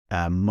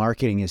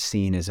marketing is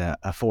seen as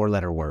a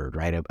four-letter word,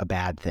 right? A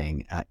bad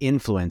thing.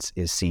 Influence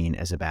is seen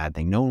as a bad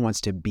thing. No one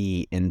wants to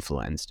be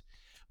influenced.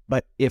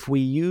 But if we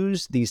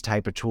use these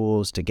type of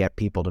tools to get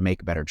people to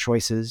make better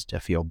choices, to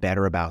feel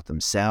better about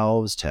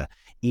themselves, to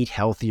eat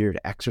healthier,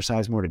 to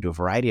exercise more, to do a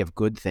variety of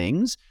good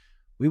things,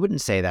 we wouldn't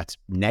say that's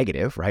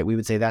negative, right? We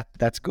would say that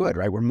that's good,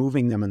 right? We're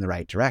moving them in the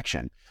right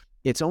direction.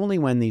 It's only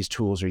when these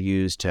tools are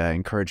used to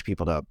encourage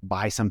people to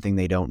buy something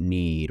they don't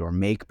need or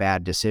make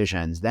bad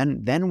decisions,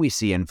 then we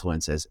see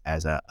influence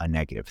as a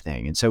negative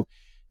thing. And so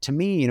to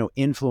me,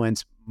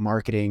 influence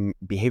marketing,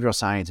 behavioral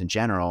science in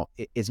general,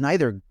 is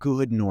neither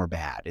good nor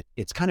bad.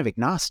 It's kind of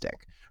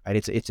agnostic, right?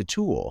 It's a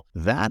tool.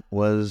 That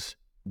was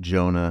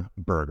Jonah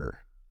Berger.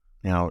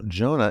 Now,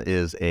 Jonah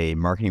is a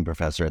marketing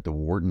professor at the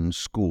Wharton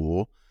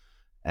School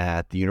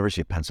at the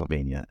University of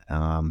Pennsylvania.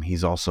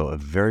 He's also a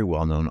very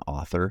well-known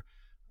author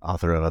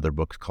of other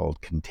books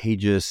called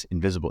Contagious,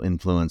 Invisible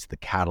Influence, The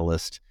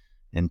Catalyst.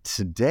 And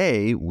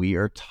today we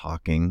are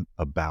talking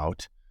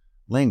about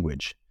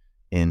language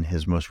in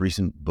his most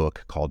recent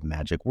book called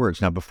Magic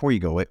Words. Now, before you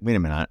go, wait a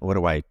minute, what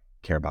do I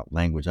care about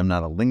language? I'm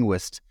not a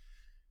linguist,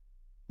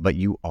 but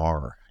you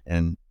are.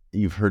 And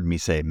you've heard me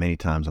say many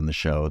times on the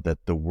show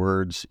that the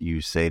words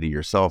you say to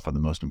yourself are the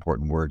most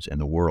important words in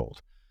the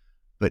world.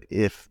 But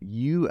I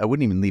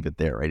wouldn't even leave it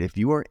there, right? If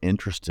you are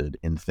interested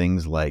in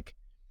things like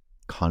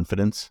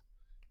confidence,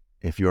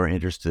 if you're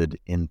interested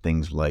in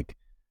things like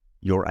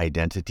your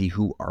identity,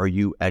 who are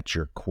you at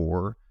your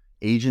core,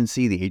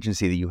 agency, the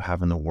agency that you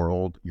have in the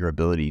world, your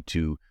ability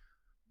to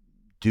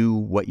do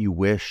what you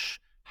wish,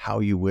 how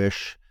you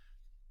wish,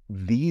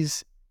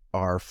 these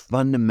are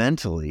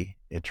fundamentally,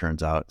 it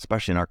turns out,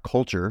 especially in our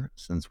culture,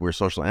 since we're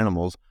social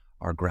animals,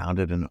 are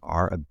grounded in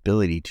our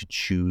ability to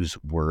choose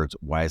words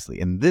wisely.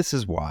 And this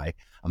is why,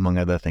 among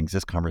other things,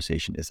 this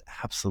conversation is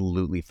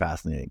absolutely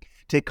fascinating.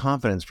 Take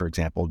confidence, for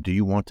example. Do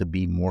you want to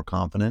be more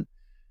confident?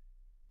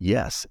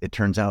 Yes, it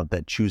turns out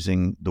that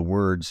choosing the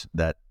words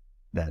that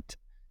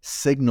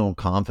signal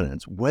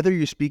confidence, whether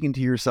you're speaking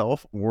to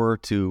yourself or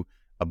to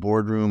a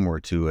boardroom or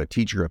to a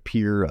teacher, a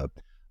peer,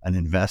 an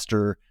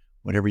investor,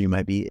 whatever you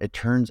might be, it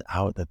turns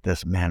out that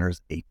this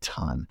matters a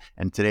ton.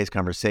 And today's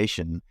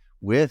conversation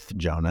with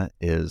Jonah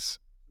is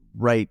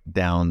right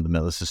down the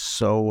middle. This is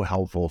so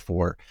helpful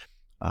for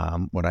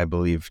what I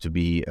believe to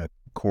be a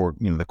core,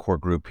 the core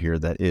group here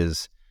that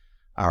is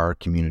our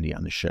community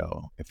on the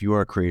show. If you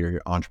are a creator,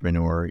 you're an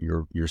entrepreneur,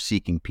 you're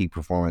seeking peak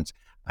performance,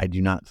 I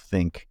do not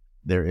think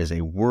there is a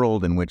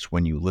world in which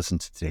when you listen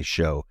to today's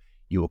show,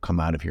 you will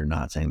come out of here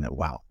not saying that,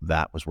 wow,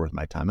 that was worth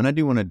my time. And I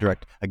do want to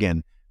direct,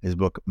 again, his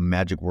book,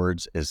 Magic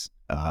Words, is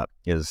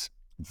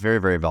very,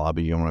 very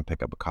valuable. You don't want to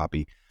pick up a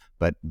copy.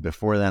 But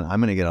before then,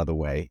 I'm going to get out of the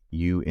way.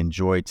 You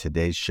enjoy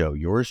today's show.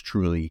 Yours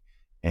truly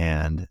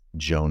and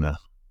Jonah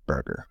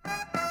Berger.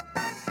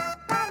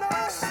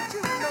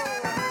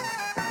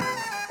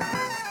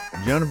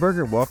 Jonah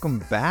Berger, welcome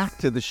back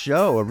to the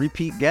show, a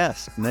repeat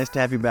guest. Nice to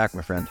have you back,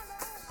 my friend.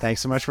 Thanks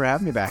so much for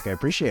having me back. I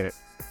appreciate it.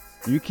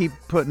 You keep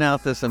putting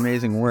out this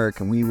amazing work,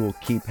 and we will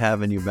keep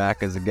having you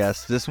back as a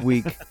guest. This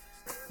week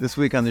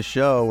on the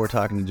show, we're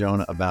talking to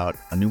Jonah about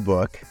a new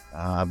book.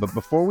 But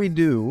before we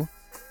do,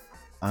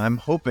 I'm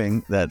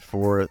hoping that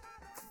for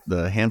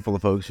the handful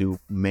of folks who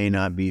may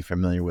not be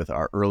familiar with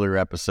our earlier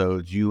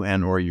episodes, you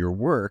and or your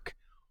work,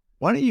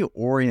 why don't you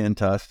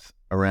orient us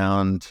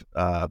around,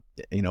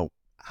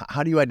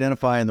 how do you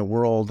identify in the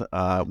world?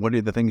 What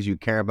are the things you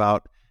care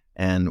about?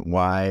 And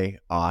why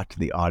ought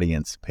the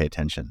audience pay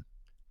attention?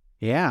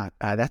 Yeah,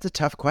 that's a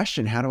tough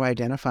question. How do I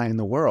identify in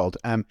the world?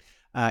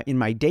 In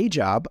my day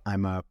job,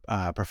 I'm a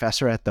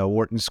professor at the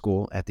Wharton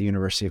School at the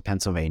University of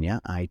Pennsylvania.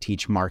 I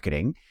teach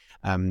marketing,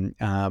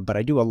 but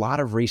I do a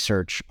lot of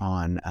research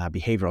on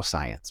behavioral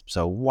science.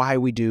 So why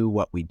we do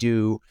what we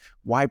do,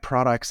 why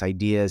products,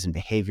 ideas, and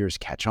behaviors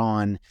catch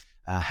on,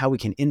 how we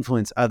can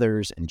influence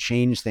others and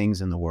change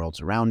things in the world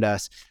around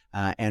us,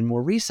 and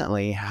more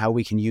recently, how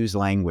we can use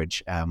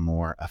language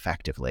more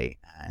effectively.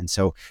 And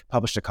so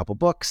published a couple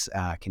books,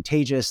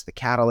 Contagious, The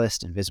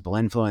Catalyst, Invisible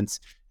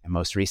Influence, and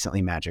most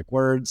recently, Magic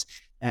Words.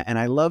 And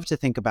I love to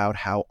think about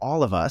how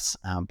all of us,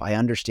 by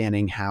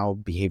understanding how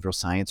behavioral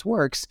science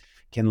works,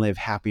 can live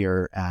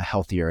happier,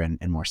 healthier, and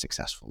more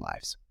successful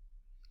lives.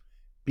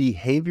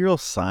 Behavioral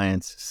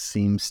science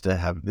seems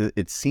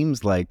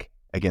like,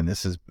 again,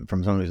 this is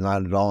from someone who's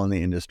not at all in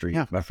the industry,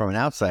 but from an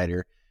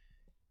outsider,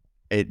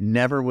 it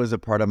never was a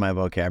part of my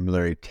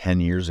vocabulary 10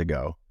 years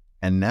ago.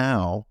 And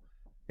now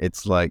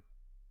it's like,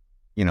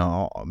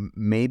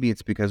 maybe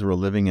it's because we're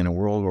living in a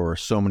world where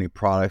so many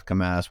products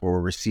come at us, where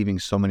we're receiving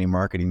so many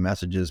marketing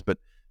messages, but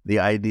the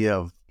idea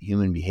of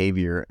human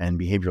behavior and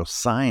behavioral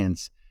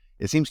science,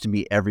 it seems to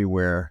be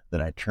everywhere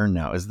that I turn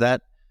now.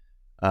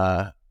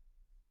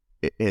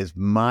 Is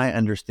my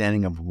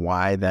understanding of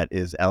why that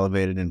is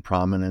elevated in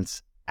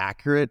prominence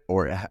accurate,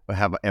 or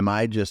am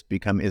I just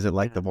become, is it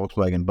like the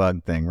Volkswagen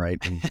bug thing, right?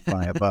 You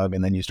buy a bug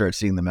and then you start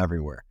seeing them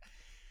everywhere.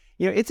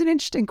 It's an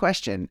interesting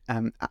question.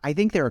 I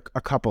think there are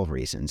a couple of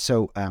reasons.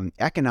 So,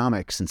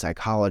 economics and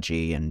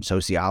psychology and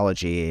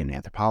sociology and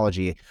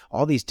anthropology,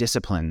 all these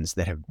disciplines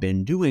that have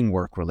been doing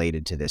work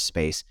related to this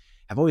space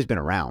have always been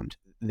around.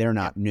 They're Yeah,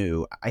 not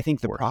new. I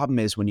think the of course. problem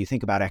is when you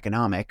think about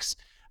economics,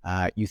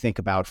 you think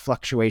about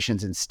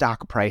fluctuations in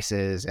stock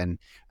prices and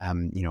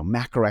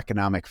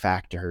macroeconomic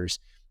factors.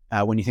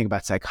 When you think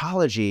about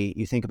psychology,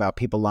 you think about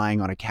people lying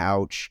on a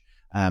couch,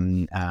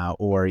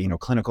 or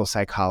clinical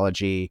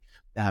psychology.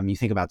 You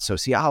think about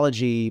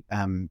sociology,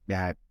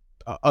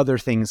 other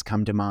things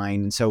come to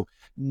mind. And so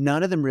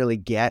none of them really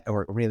get,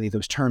 or really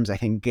those terms, I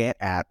think, get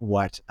at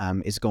what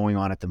is going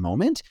on at the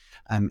moment.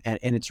 And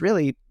it's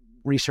really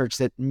research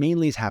that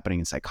mainly is happening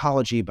in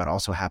psychology, but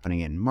also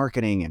happening in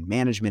marketing and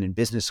management and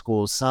business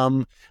schools,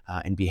 some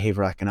in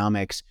behavioral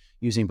economics,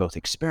 using both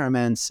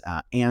experiments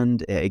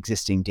and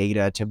existing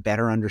data to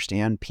better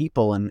understand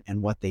people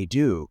and what they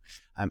do.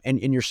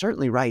 And you're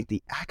certainly right.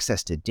 The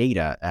access to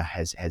data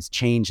has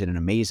changed in an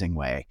amazing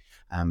way.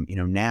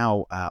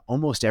 Now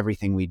almost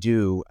everything we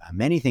do,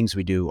 many things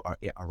we do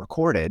are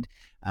recorded.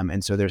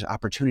 And so there's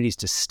opportunities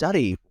to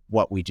study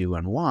what we do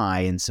and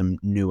why in some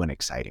new and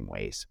exciting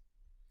ways.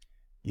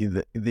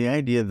 The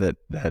idea that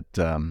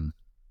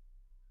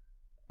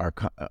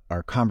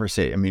our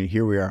conversation. I mean,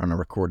 here we are on a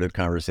recorded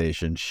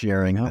conversation,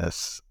 sharing Yep.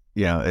 this.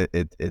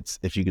 It's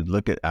if you could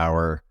look at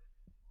our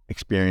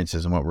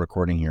experiences and what we're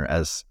recording here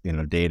as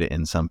data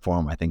in some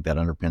form, I think that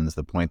underpins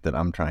the point that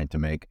I'm trying to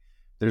make.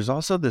 There's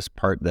also this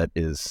part that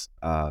is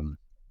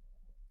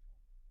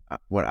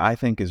what I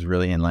think is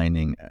really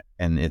enlightening,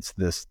 and it's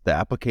the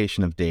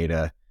application of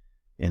data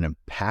in a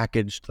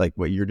packaged, like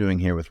what you're doing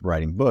here with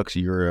writing books.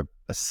 You're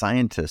a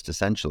scientist,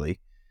 essentially,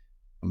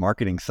 a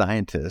marketing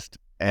scientist,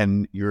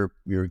 and you're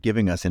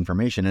giving us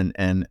information.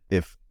 And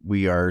if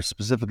we are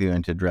specifically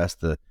going to address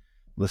the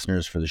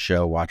listeners for the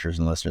show, watchers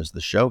and listeners of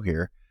the show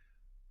here,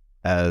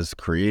 as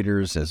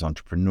creators, as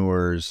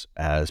entrepreneurs,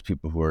 as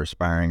people who are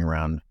aspiring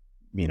around,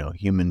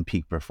 human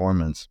peak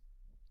performance,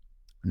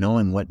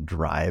 knowing what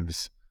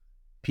drives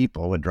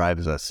people, what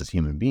drives us as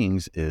human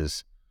beings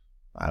is,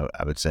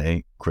 I would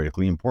say,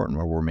 critically important.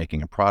 Where we're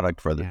making a product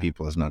for other Yeah.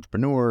 people as an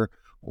entrepreneur,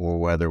 or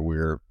whether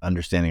we're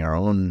understanding our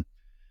own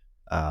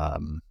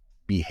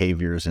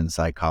behaviors in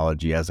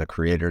psychology as a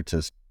creator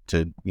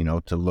to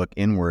look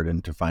inward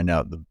and to find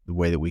out the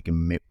way that we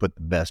can put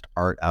the best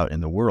art out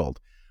in the world.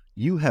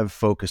 You have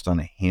focused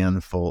on a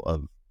handful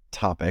of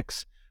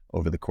topics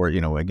over the course.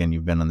 Again,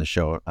 you've been on the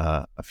show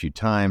a few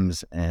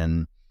times,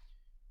 and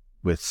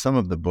with some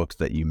of the books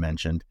that you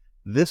mentioned,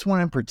 this one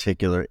in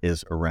particular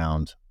is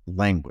around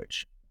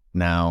language.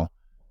 Now,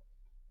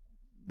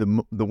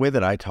 the way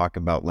that I talk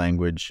about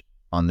language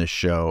on this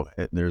show,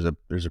 there's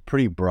a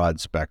pretty broad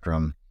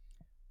spectrum.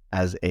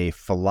 As a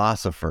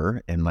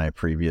philosopher in my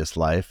previous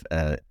life,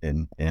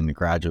 in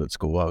graduate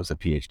school, I was a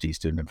PhD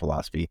student in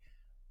philosophy.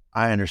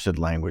 I understood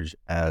language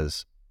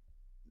as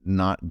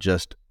not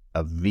just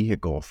a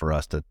vehicle for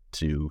us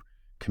to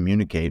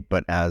communicate,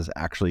 but as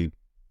actually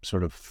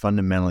sort of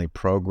fundamentally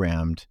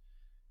programmed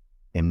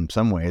in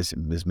some ways.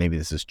 Maybe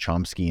this is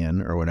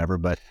Chomskyan or whatever,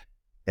 but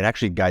it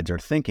actually guides our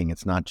thinking.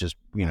 It's not just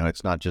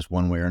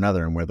one way or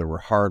another, and whether we're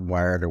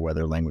hardwired or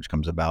whether language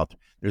comes about.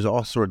 There's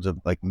all sorts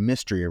of like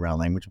mystery around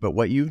language. But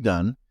what you've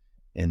done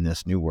in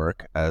this new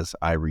work, as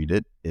I read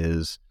it,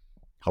 is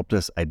helped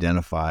us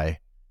identify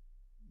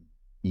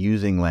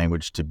using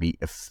language to be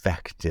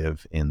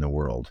effective in the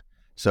world.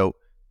 So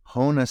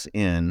hone us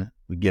in,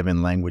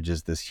 given language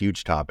is this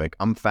huge topic.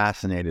 I'm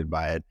fascinated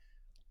by it.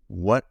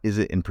 What is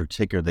it in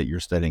particular that you're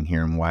studying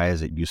here, and why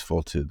is it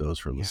useful to those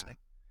who are listening?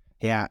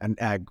 Yeah,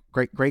 and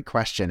great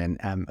question,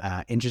 and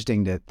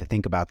interesting to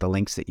think about the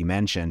links that you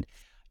mentioned.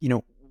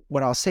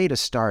 What I'll say to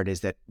start is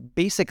that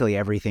basically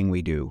everything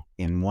we do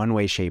in one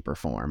way, shape, or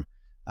form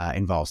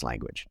involves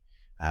language.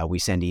 We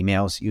send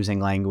emails using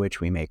language.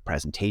 We make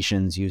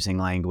presentations using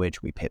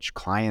language. We pitch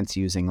clients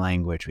using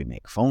language. We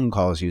make phone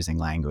calls using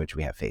language.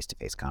 We have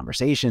face-to-face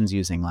conversations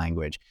using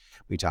language.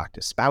 We talk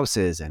to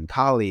spouses and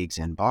colleagues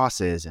and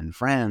bosses and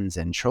friends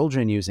and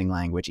children using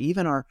language.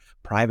 Even our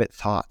private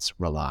thoughts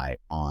rely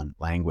on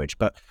language.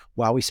 But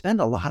while we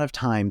spend a lot of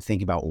time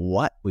thinking about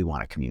what we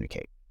want to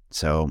communicate,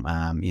 so,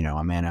 I'm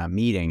in a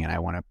meeting and I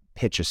want to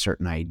pitch a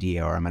certain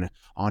idea, or I'm an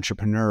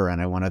entrepreneur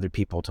and I want other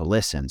people to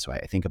listen. So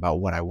I think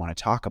about what I want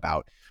to talk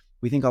about.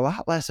 We think a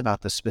lot less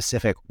about the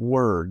specific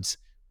words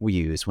we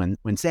use when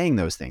saying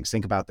those things.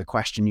 Think about the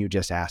question you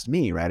just asked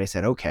me, right? I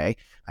said, okay,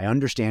 I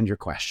understand your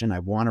question. I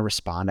want to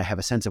respond. I have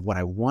a sense of what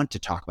I want to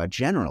talk about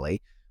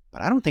generally,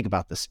 but I don't think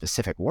about the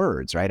specific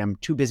words, right? I'm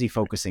too busy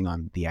focusing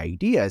on the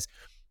ideas.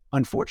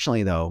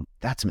 Unfortunately, though,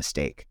 that's a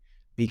mistake.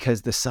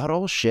 Because the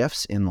subtle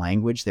shifts in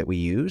language that we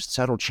use,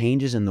 subtle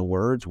changes in the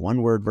words,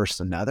 one word versus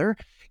another,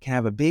 can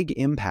have a big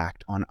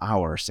impact on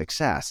our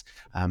success.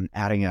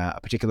 Adding a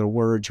particular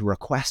word to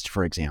request,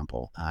 for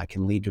example,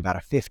 can lead to about a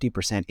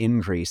 50%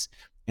 increase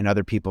in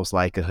other people's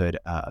likelihood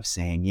of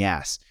saying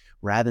yes.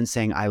 Rather than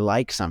saying, I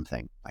like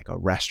something, like a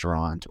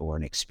restaurant or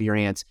an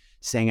experience,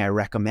 saying I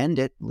recommend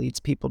it leads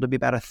people to be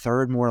about a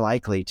third more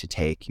likely to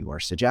take your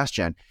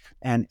suggestion.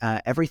 And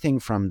everything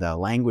from the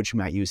language you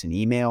might use in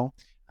email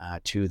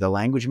to the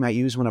language you might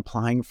use when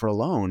applying for a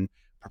loan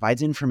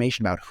provides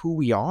information about who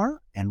we are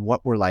and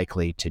what we're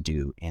likely to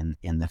do in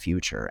the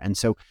future. And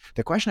so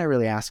the question I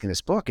really ask in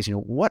this book is,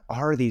 what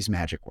are these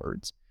magic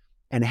words,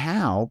 and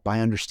how, by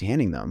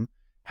understanding them,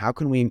 how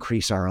can we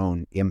increase our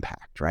own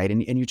impact, right?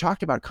 And you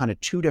talked about kind of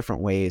two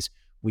different ways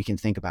we can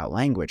think about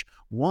language.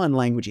 One,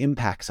 language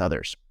impacts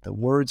others. The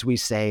words we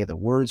say, the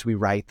words we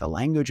write, the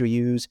language we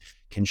use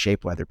can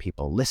shape whether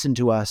people listen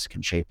to us,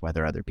 can shape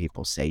whether other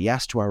people say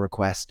yes to our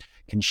requests,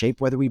 can shape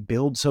whether we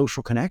build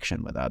social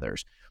connection with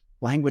others.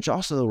 Language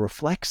also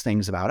reflects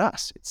things about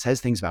us. It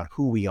says things about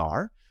who we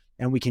are,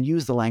 and we can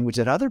use the language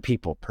that other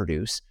people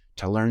produce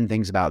to learn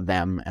things about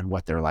them and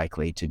what they're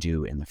likely to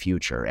do in the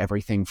future.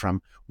 Everything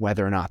from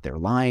whether or not they're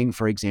lying,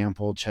 for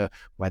example, to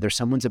whether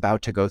someone's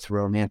about to go through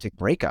a romantic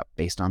breakup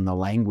based on the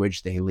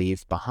language they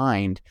leave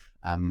behind,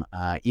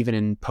 even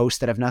in posts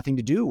that have nothing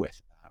to do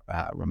with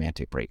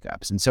romantic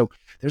breakups. And so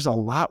there's a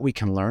lot we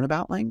can learn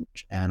about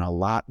language and a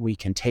lot we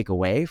can take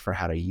away for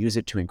how to use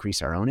it to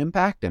increase our own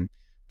impact. And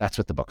that's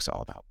what the book's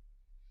all about.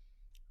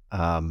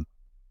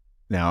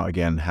 Now,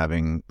 again,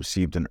 having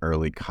received an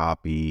early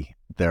copy,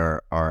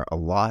 there are a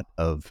lot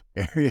of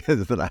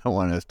areas that I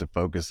want us to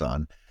focus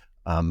on.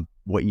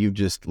 What you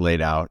just laid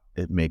out,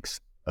 it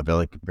makes a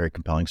very, very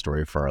compelling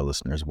story for our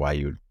listeners, why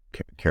you'd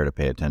care to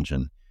pay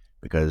attention.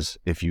 Because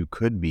if you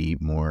could be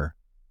more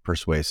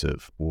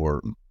persuasive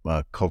or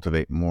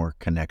cultivate more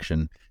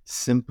connection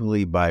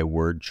simply by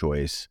word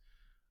choice,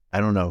 I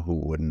don't know who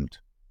wouldn't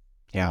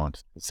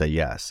want to say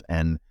yes.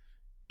 And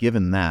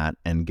given that,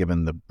 and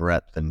given the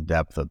breadth and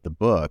depth of the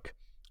book,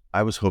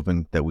 I was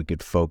hoping that we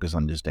could focus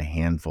on just a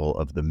handful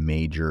of the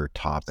major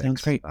topics.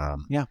 Sounds great.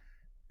 Yeah.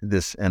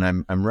 And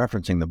I'm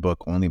referencing the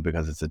book only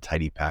because it's a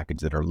tidy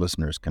package that our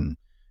listeners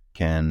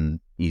can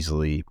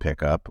easily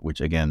pick up, which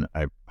again,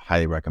 I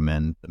highly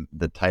recommend.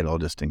 The title,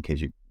 just in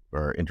case you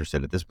are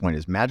interested at this point,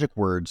 is Magic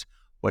Words,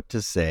 What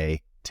to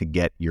Say to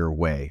Get Your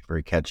Way.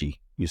 Very catchy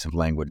use of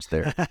language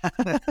there.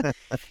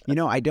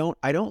 I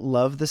don't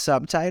love the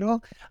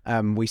subtitle.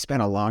 We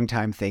spent a long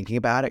time thinking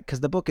about it because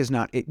the book is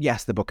not,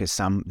 yes, the book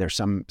is there's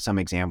some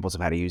examples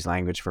of how to use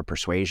language for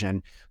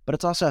persuasion, but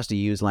it's also has to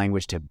use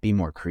language to be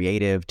more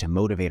creative, to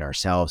motivate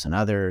ourselves and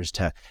others,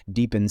 to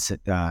deepen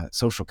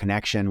social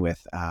connection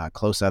with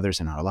close others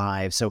in our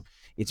lives. So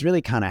it's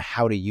really kind of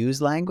how to use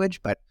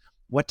language, but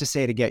what to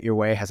say to get your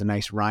way has a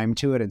nice rhyme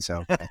to it. And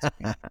so that's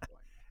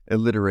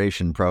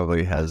alliteration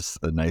probably has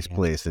a nice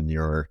place in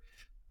your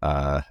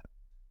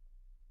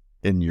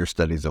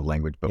studies of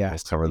language, but we'll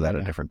cover that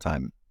at a different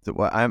time. So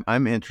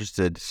I'm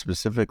interested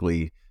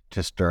specifically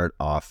to start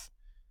off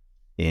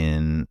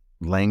in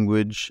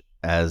language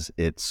as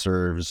it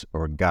serves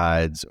or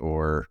guides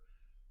or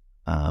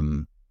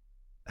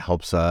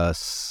helps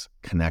us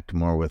connect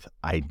more with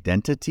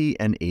identity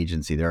and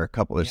agency. There are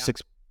there's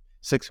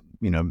six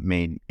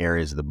main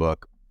areas of the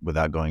book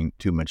without going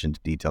too much into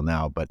detail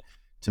now, but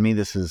to me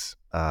this is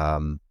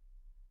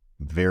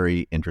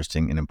very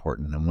interesting and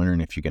important. And I'm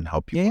wondering if you can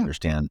help people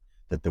understand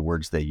that the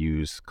words they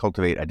use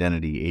cultivate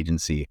identity,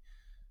 agency,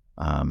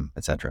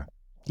 etc.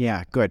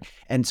 Yeah, good.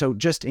 And so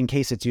just in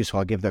case it's useful,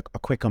 I'll give a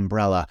quick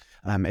umbrella.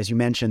 As you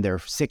mentioned, there are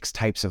 6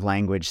 types of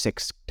language,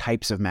 6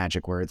 types of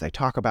magic words I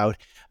talk about.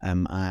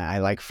 I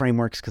like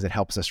frameworks because it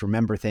helps us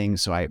remember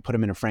things. So I put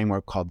them in a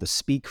framework called the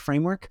SPEAK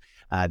framework.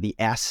 The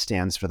S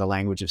stands for the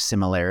language of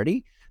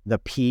similarity. The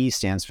P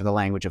stands for the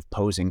language of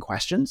posing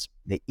questions.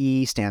 The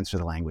E stands for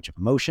the language of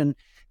emotion.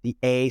 The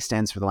A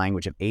stands for the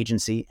language of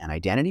agency and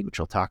identity, which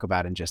we'll talk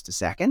about in just a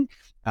second.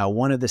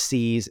 One of the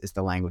C's is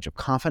the language of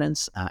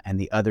confidence, and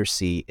the other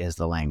C is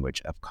the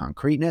language of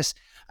concreteness.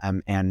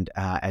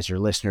 As your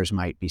listeners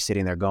might be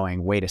sitting there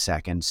going, wait a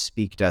second,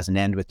 speak doesn't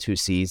end with 2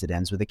 C's, it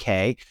ends with a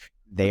K.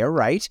 They are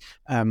right.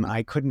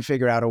 I couldn't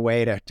figure out a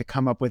way to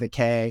come up with a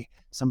K.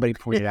 Somebody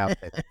pointed out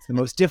that it's the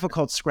most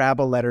difficult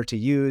Scrabble letter to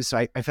use, so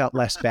I felt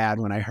less bad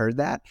when I heard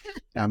that.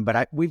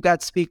 But we've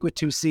got speak with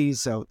 2 C's,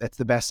 so that's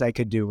the best I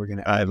could do.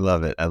 I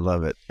love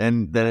it.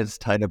 And that it's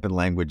tied up in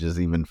language is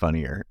even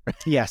funnier.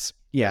 Yes,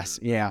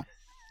 yeah.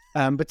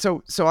 But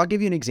so I'll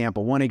give you an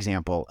example, one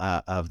example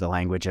of the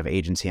language of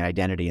agency and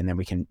identity, and then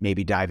we can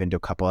maybe dive into a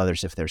couple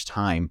others if there's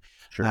time.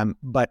 Sure.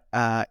 But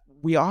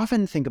we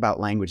often think about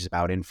language as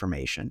about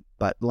information,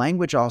 but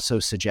language also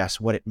suggests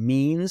what it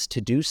means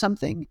to do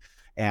something,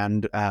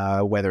 and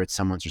whether it's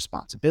someone's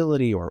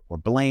responsibility or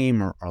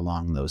blame or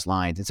along those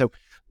lines. And so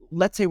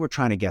let's say we're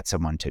trying to get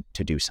someone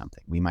to do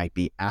something. We might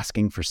be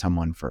asking for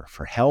someone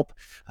for help.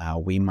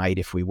 We might,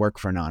 if we work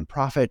for a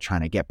nonprofit,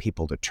 trying to get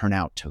people to turn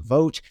out to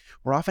vote.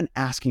 We're often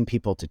asking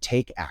people to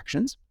take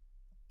actions.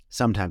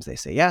 Sometimes they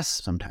say yes,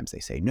 sometimes they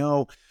say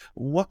no.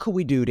 What could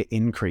we do to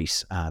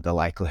increase the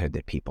likelihood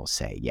that people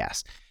say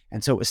yes?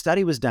 And so a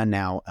study was done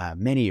now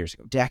many years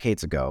ago,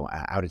 decades ago,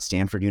 out at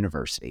Stanford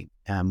University,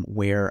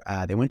 where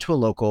they went to a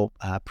local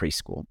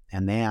preschool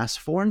and they asked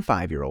 4 and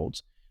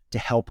 5-year-olds to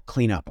help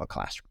clean up a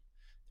classroom.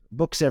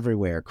 books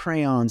everywhere,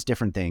 crayons,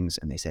 different things.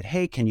 And they said,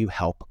 hey, can you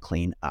help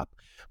clean up?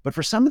 But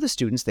for some of the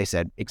students, they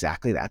said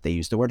exactly that. They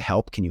used the word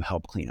help. Can you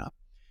help clean up?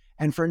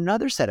 And for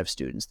another set of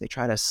students, they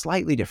tried a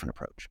slightly different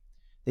approach.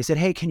 They said,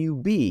 hey, can you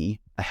be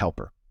a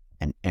helper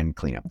and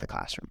clean up the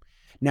classroom?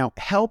 Now,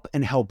 help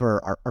and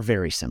helper are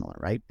very similar,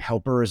 right?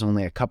 Helper is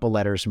only a couple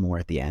letters more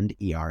at the end,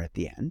 ER at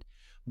the end.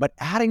 But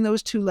adding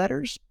those two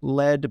letters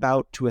led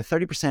about to a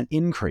 30%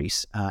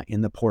 increase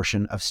in the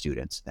portion of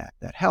students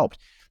that helped.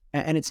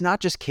 And it's not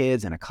just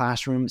kids in a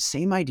classroom.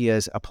 Same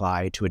ideas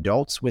apply to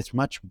adults with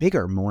much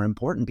bigger, more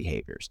important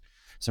behaviors.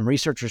 Some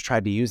researchers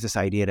tried to use this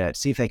idea to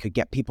see if they could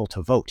get people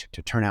to vote,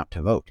 to turn out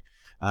to vote.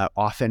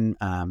 Often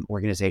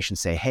organizations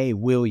say, hey,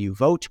 will you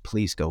vote?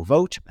 Please go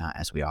vote,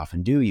 as we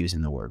often do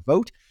using the word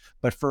vote.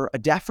 But for a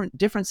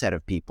different set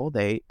of people,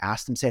 they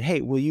asked them, said,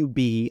 hey, will you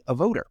be a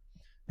voter?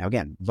 Now,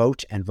 again,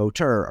 vote and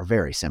voter are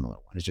very similar.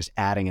 One is just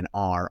adding an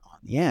R on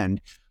the end,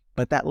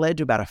 but that led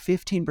to about a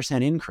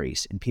 15%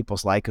 increase in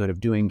people's likelihood of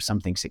doing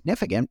something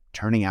significant,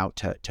 turning out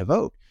to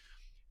vote.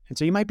 And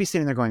so you might be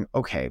sitting there going,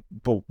 okay,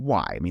 but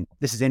why? I mean,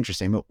 this is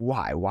interesting, but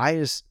why?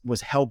 Why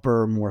was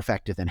helper more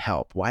effective than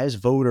help? Why is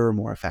voter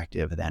more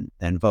effective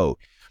than vote?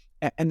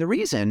 And the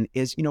reason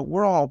is,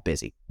 we're all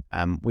busy.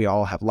 We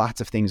all have lots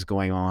of things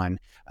going on.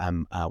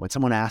 When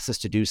someone asks us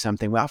to do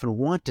something, we often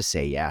want to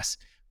say yes,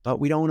 but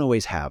we don't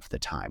always have the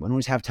time. We don't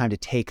always have time to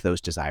take those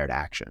desired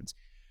actions.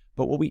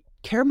 But what we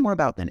care more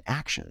about than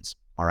actions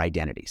are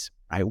identities,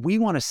 right? We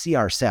want to see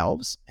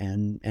ourselves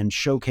and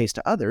showcase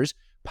to others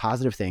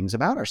positive things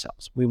about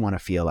ourselves. We want to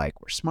feel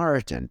like we're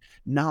smart and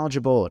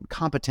knowledgeable and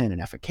competent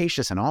and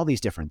efficacious and all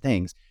these different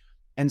things.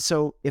 And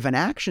so if an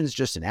action is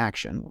just an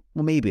action,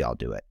 well, maybe I'll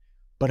do it.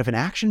 But if an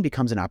action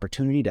becomes an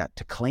opportunity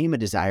to claim a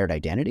desired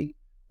identity,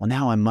 well,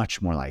 now I'm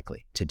much more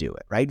likely to do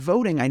it, right?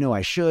 Voting, I know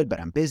I should, but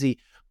I'm busy.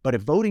 But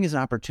if voting is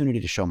an opportunity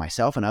to show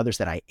myself and others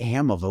that I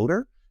am a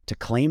voter, to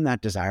claim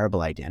that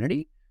desirable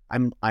identity,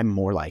 I'm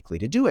more likely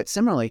to do it.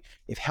 Similarly,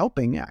 if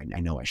helping,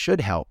 I know I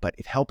should help, but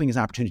if helping is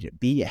an opportunity to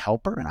be a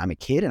helper and I'm a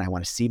kid and I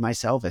want to see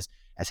myself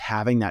as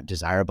having that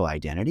desirable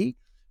identity,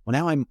 well,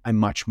 now I'm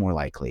much more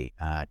likely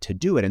to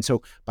do it. And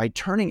so by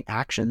turning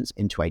actions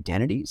into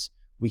identities,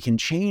 we can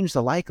change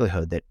the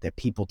likelihood that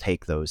people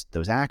take those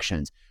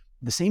actions.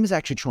 The same is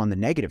actually true on the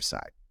negative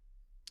side,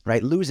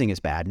 right? Losing is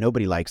bad.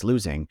 Nobody likes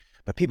losing,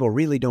 but people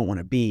really don't want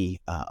to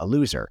be a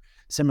loser.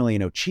 Similarly,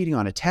 cheating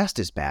on a test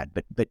is bad,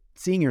 but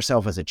seeing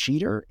yourself as a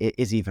cheater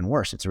is even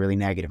worse. It's a really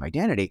negative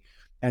identity.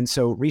 And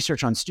so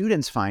research on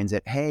students finds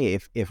that, hey,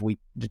 if we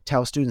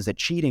tell students that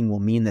cheating will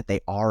mean that they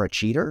are a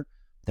cheater,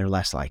 they're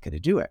less likely to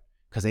do it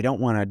because they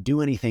don't want to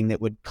do anything that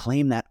would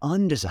claim that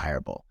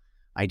undesirable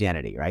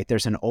identity, right?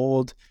 There's an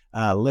old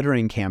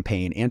littering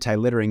campaign,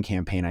 anti-littering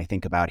campaign I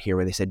think about here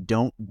where they said,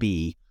 don't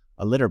be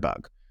a litter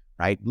bug,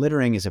 right?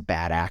 Littering is a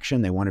bad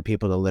action. They wanted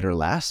people to litter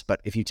less. But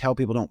if you tell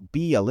people don't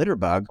be a litter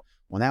bug,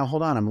 well, now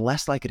hold on, I'm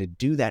less likely to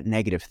do that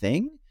negative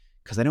thing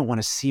because I don't want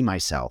to see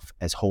myself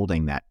as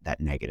holding that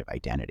negative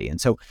identity.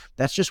 And so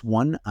that's just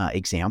one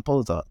example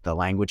of the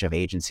language of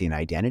agency and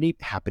identity.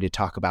 Happy to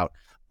talk about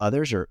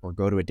others or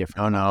go to a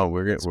different. Oh, no,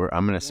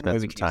 I'm going to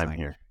spend some time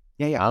here.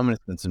 Yeah. I'm going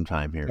to spend some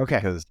time here. Okay.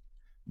 Because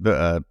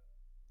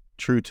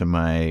true to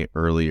my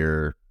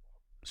earlier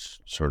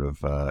sort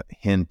of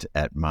hint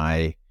at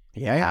my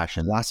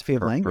passion, philosophy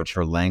of language.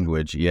 For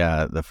language,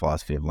 the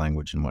philosophy of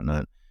language and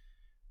whatnot.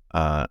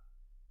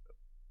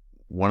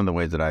 One of the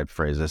ways that I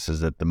phrase this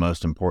is that the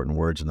most important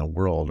words in the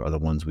world are the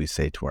ones we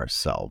say to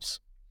ourselves.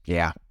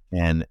 Yeah.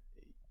 And,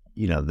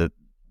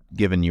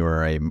 given you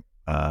are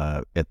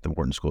at the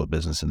Wharton School of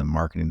Business in the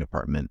marketing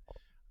department,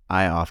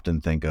 I often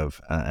think of,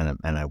 and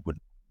I would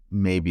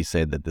maybe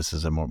say that this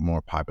is a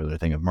more popular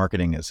thing of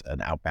marketing as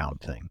an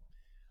outbound thing.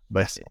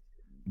 But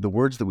the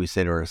words that we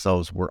say to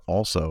ourselves, we're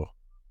also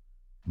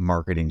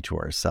marketing to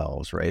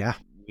ourselves, right?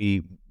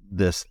 Yeah.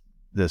 This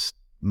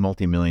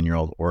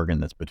multi-million-year-old organ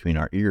that's between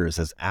our ears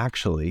is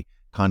actually,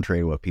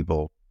 contrary to what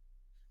people,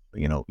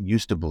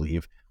 used to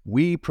believe,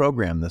 we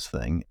program this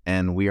thing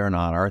and we are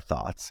not our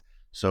thoughts.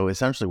 So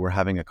essentially we're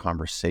having a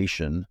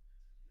conversation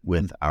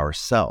with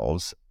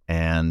ourselves.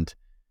 And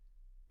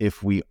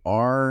if we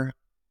are,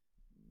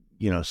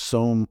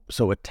 so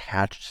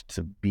attached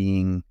to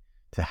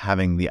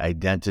having the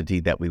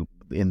identity that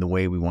in the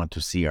way we want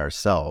to see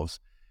ourselves,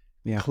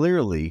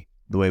 clearly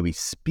the way we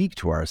speak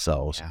to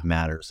ourselves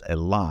matters a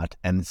lot.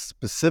 And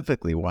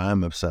specifically why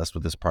I'm obsessed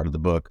with this part of the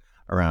book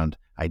around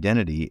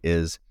identity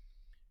is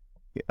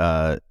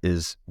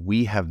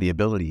we have the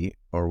ability,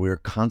 or we're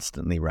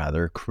constantly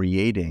rather,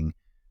 creating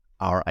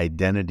our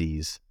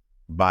identities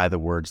by the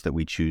words that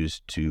we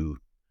choose to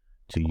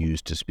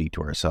use to speak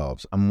to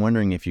ourselves. I'm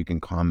wondering if you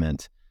can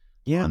comment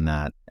on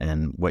that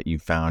and what you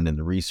found in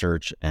the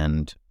research,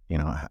 and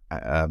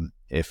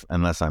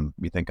unless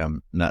you think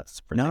I'm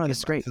nuts for no,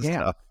 that's great.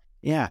 Stuff.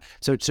 Yeah.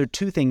 So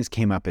two things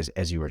came up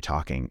as you were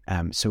talking.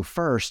 So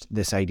first,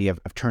 this idea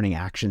of turning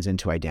actions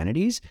into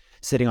identities,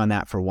 sitting on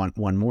that for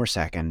one more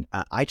second.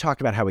 I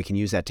talked about how we can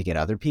use that to get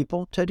other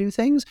people to do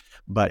things,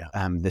 but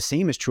Yeah. the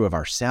same is true of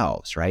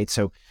ourselves, right?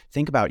 So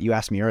think about, you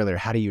asked me earlier,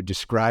 how do you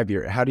describe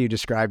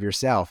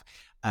yourself?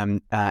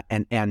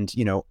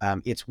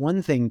 It's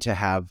one thing to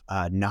have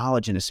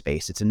knowledge in a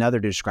space. It's another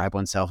to describe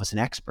oneself as an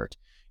expert.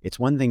 It's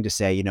one thing to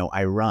say,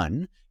 I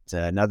run. It's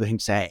another thing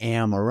to say, I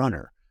am a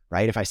runner.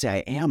 Right? If I say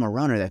I am a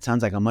runner, that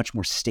sounds like a much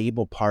more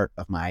stable part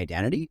of my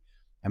identity.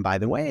 And by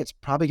the way, it's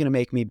probably going to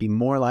make me be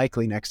more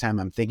likely next time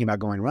I'm thinking about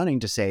going running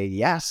to say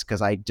yes,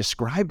 because I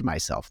described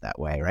myself that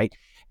way, right?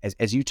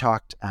 As you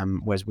talked,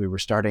 as we were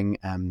starting,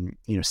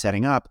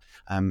 setting up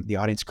the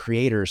audience,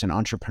 creators and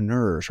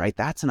entrepreneurs, right?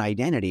 That's an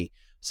identity.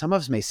 Some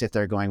of us may sit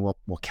there going, well,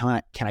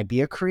 can I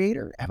be a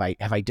creator? Have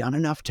I done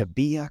enough to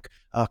be a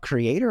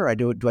creator? Or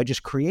do I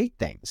just create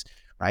things?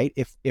 Right?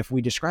 If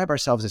we describe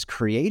ourselves as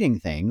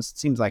creating things, it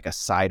seems like a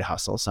side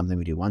hustle, something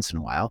we do once in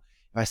a while.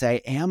 If I say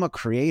I am a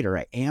creator,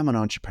 I am an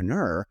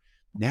entrepreneur,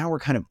 now we're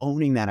kind of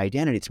owning that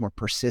identity. It's a more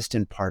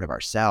persistent part of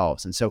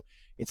ourselves. And so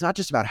it's not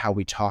just about how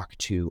we talk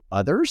to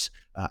others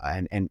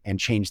and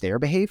change their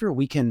behavior.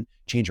 We can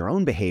change our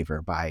own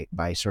behavior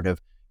by sort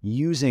of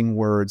using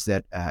words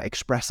that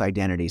express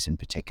identities in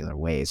particular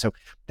ways. So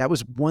that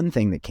was one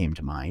thing that came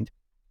to mind.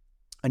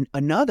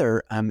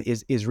 Another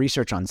is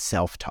research on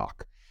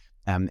self-talk.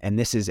 And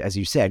this is, as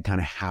you said,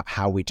 kind of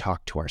how we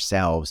talk to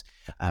ourselves.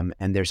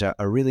 And there's a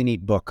really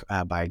neat book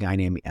by a guy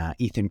named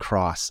Ethan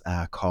Kross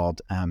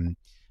called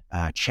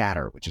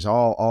Chatter, which is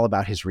all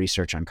about his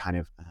research on kind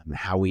of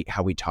how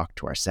we talk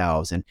to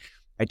ourselves. And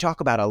I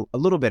talk about a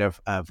little bit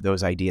of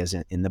those ideas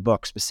in the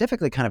book,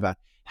 specifically kind of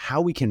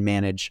how we can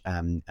manage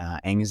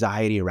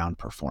anxiety around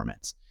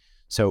performance.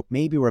 So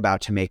maybe we're about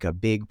to make a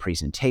big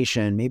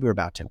presentation, maybe we're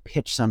about to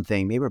pitch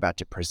something, maybe we're about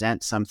to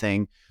present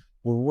something.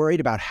 We're worried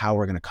about how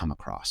we're going to come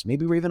across.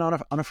 Maybe we're even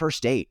on a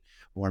first date,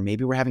 or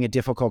maybe we're having a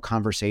difficult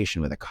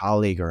conversation with a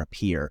colleague or a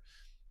peer.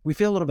 We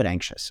feel a little bit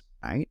anxious,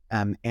 right?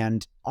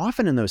 And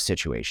often in those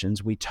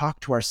situations, we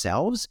talk to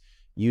ourselves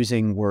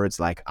using words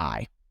like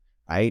I,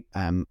 right?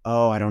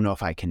 Oh, I don't know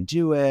if I can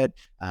do it.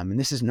 And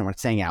this isn't what we're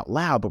saying out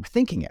loud, but we're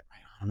thinking it,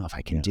 right? I don't know if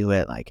I can do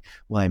it. Like,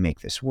 will I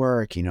make this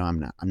work?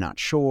 I'm not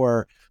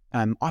sure.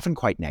 Often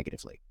quite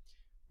negatively.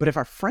 But if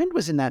our friend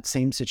was in that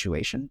same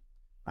situation,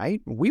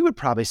 right, we would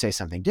probably say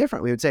something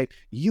different. We would say,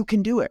 you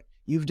can do it.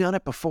 You've done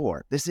it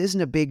before. This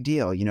isn't a big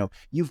deal.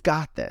 You've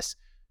got this.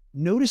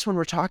 Notice when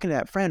we're talking to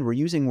that friend, we're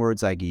using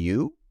words like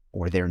you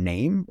or their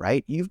name,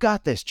 right? You've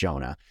got this,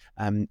 Jonah,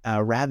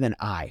 rather than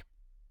I.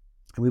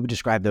 We would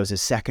describe those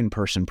as second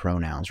person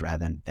pronouns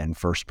rather than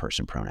first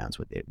person pronouns,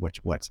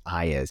 what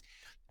I is.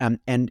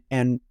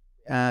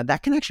 That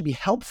can actually be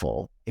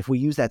helpful if we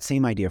use that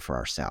same idea for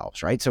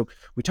ourselves, right? So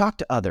we talk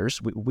to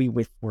others,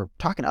 we're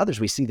talking to others,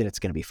 we see that it's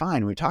going to be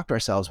fine. When we talk to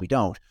ourselves, we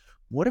don't.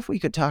 What if we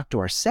could talk to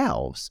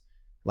ourselves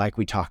like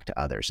we talk to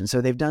others? And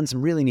so they've done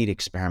some really neat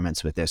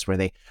experiments with this, where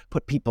they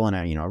put people in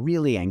a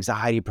really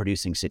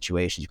anxiety-producing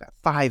situation. You've got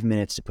 5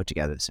 minutes to put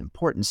together this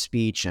important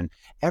speech, and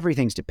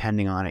everything's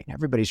depending on it, and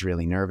everybody's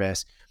really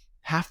nervous.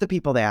 Half the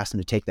people, they ask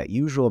them to take that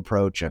usual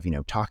approach of,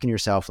 talking to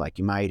yourself like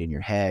you might in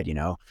your head,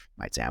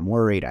 might say, I'm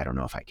worried, I don't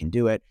know if I can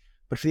do it.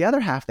 But for the other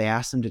half, they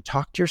ask them to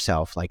talk to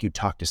yourself like you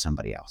talk to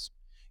somebody else.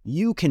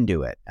 You can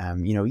do it,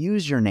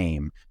 use your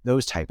name,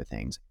 those type of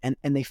things. And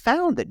they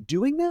found that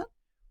doing that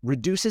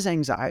reduces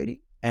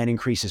anxiety and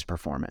increases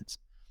performance.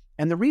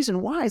 And the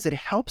reason why is that it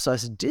helps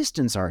us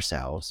distance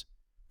ourselves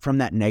from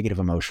that negative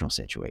emotional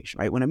situation,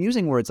 right? When I'm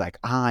using words like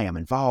I'm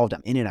involved,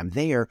 I'm in it, I'm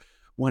there.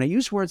 When I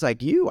use words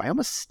like you, I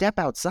almost step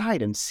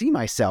outside and see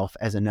myself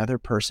as another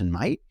person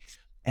might,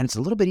 and it's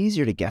a little bit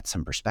easier to get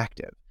some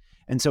perspective.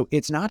 And so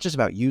it's not just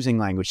about using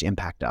language to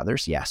impact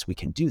others. Yes, we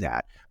can do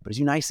that. But as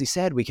you nicely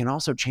said, we can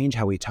also change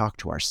how we talk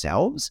to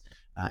ourselves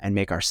and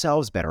make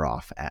ourselves better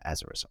off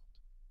as a result.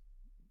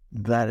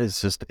 That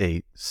is just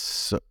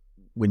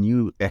when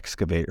you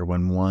excavate, or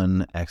when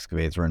one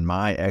excavates, or in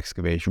my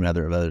excavation,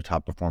 rather, of other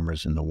top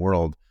performers in the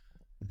world,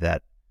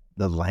 that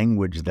the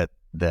language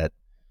that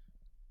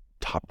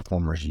top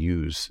performers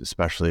use,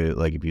 especially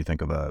like if you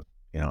think of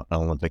an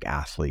Olympic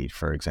athlete,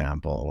 for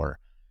example, or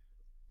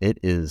it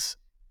is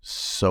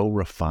so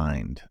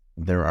refined.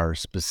 There are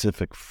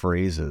specific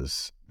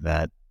phrases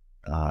that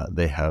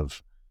they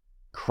have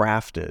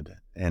crafted,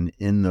 and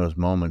in those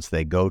moments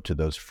they go to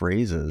those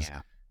phrases.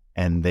 Yeah.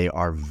 And they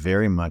are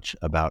very much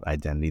about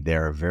identity. They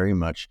are very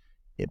much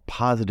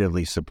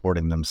positively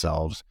supporting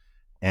themselves.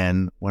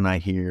 And when I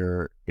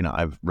hear,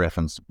 I've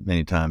referenced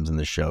many times in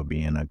the show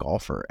being a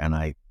golfer, and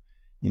I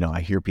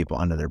hear people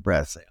under their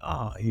breath say,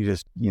 oh, you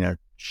just,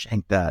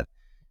 shanked that,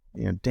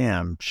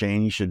 damn,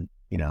 Shane, you should,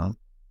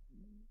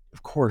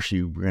 of course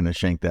you were going to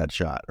shank that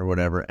shot or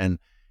whatever. And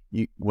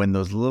when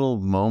those little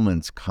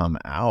moments come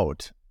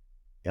out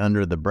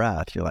under the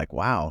breath, you're like,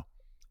 wow,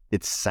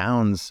 it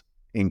sounds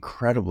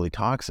incredibly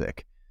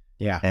toxic.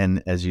 Yeah.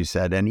 And as you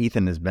said, and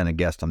Ethan has been a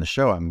guest on the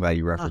show. I'm glad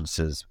you Huh. referenced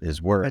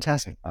his work.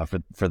 Fantastic.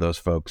 For those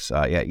folks,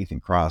 Ethan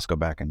Cross, go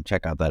back and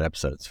check out that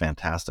episode. It's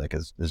fantastic,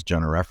 as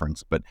Jonah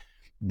referenced. But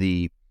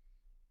the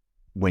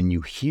when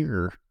you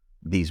hear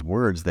these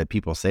words that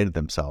people say to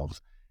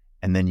themselves,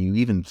 and then you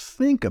even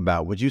think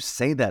about, would you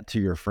say that to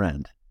your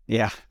friend?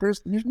 Yeah.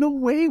 There's no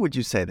way would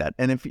you say that.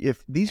 And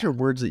if these are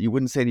words that you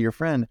wouldn't say to your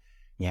friend,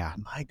 Yeah.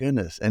 my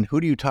goodness. And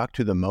who do you talk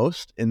to the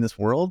most in this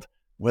world?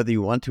 Whether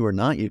you want to or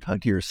not, you talk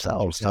to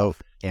yourself. So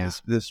Yeah.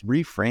 this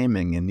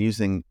reframing and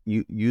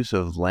use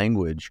of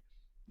language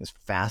has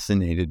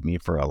fascinated me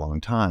for a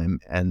long time.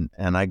 And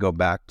I go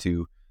back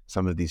to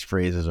some of these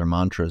phrases or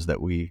mantras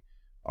that we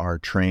are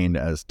trained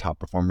as top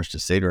performers to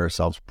say to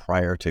ourselves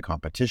prior to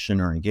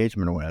competition or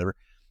engagement or whatever.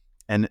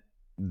 And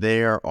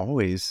they are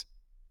always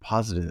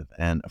positive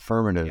and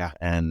affirmative Yeah.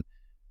 and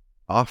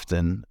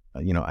often,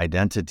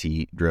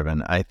 identity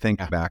driven. I think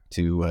Yeah. back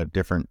to a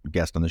different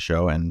guest on the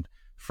show and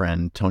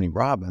friend, Tony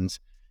Robbins.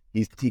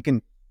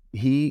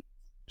 He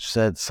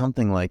said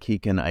something like he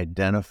can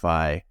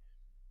identify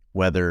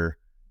whether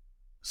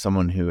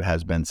someone who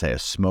has been, say, a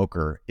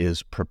smoker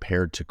is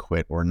prepared to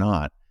quit or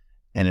not.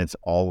 And it's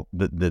all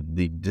the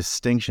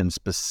distinction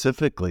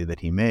specifically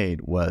that he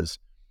made was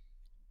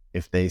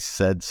if they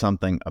said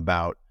something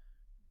about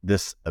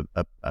this,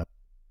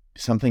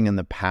 something in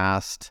the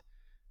past,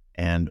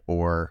 and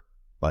or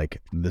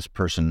like this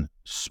person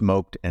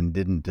smoked and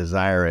didn't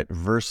desire it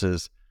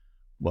versus,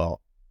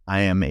 well,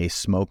 I am a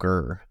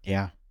smoker.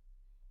 Yeah.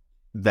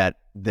 That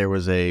there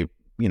was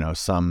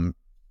some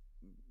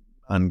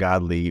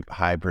ungodly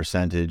high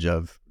percentage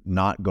of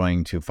not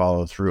going to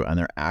follow through on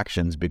their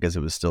actions because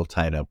it was still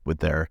tied up with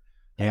their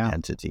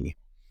identity.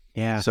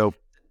 Yeah. So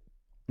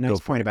nice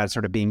point about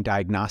sort of being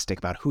diagnostic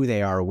about who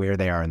they are, where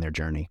they are in their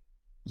journey.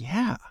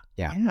 Yeah.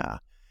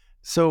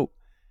 So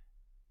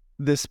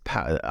this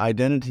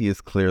identity is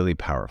clearly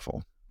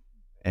powerful.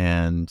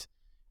 And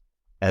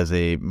as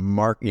a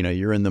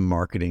you're in the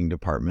marketing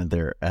department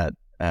there at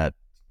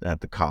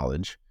the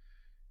college.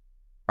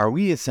 Are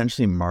we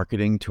essentially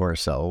marketing to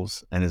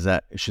ourselves?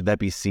 And should that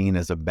be seen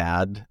as a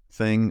bad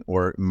thing,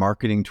 or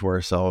marketing to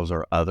ourselves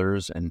or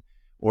others?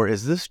 Or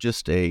is this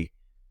just a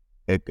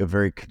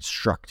very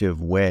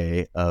constructive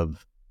way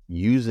of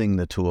using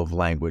the tool of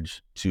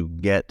language to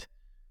get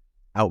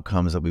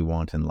outcomes that we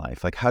want in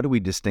life? Like, how do we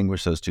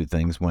distinguish those two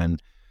things when,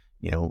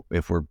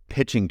 if we're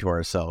pitching to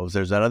ourselves,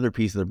 there's that other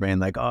piece of the brain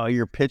like, oh,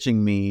 you're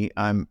pitching me.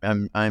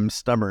 I'm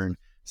stubborn.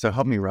 So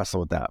help me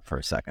wrestle with that for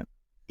a second.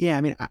 Yeah,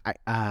 I mean,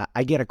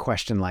 I get a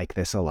question like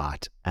this a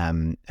lot.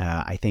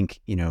 I think,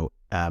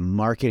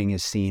 marketing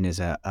is seen as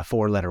a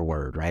four-letter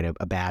word, right?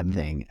 A bad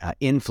thing.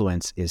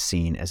 Influence is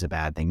seen as a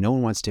bad thing. No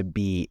one wants to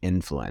be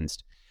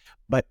influenced.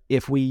 But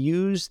if we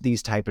use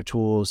these type of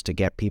tools to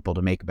get people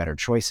to make better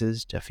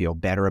choices, to feel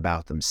better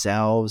about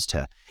themselves,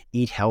 to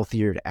eat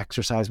healthier, to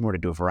exercise more, to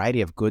do a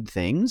variety of good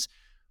things,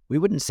 we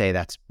wouldn't say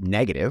that's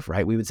negative,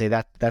 right? We would say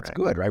that's right.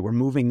 Good, right? We're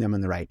moving them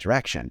in the right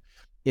direction.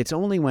 It's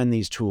only when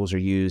these tools are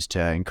used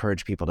to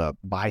encourage people to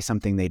buy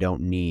something they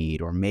don't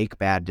need or make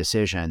bad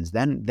decisions,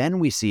 then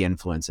we see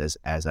influence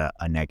as a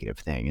negative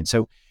thing. And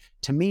so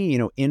to me,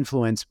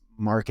 influence,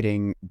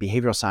 marketing,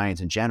 behavioral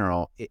science in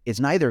general, it's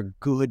neither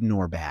good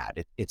nor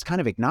bad. It's kind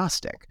of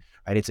agnostic,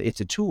 right?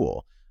 It's a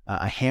tool.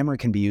 A hammer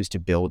can be used to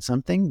build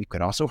something. You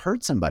could also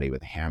hurt somebody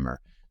with a hammer.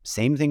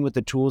 Same thing with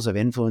the tools of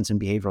influence and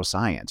behavioral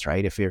science,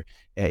 right? If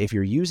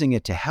you're using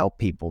it to help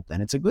people,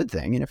 then it's a good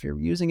thing, and if you're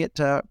using it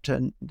to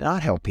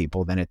not help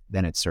people, then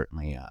it's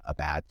certainly a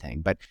bad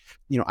thing. But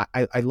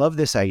I love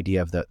this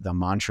idea of the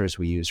mantras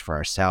we use for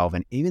ourselves,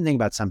 and even think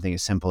about something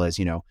as simple as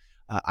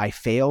I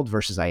failed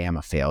versus I am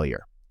a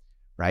failure,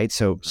 right?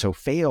 So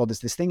failed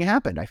is this thing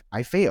happened.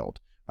 I failed,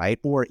 right?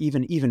 Or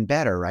even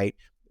better, right?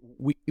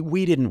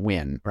 We didn't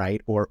win, right?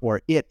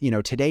 Or it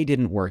today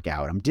didn't work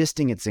out. I'm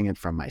distancing it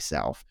from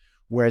myself.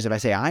 Whereas if I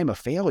say I'm a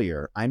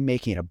failure, I'm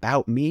making it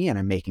about me and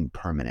I'm making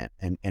permanent.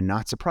 And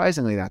not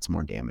surprisingly, that's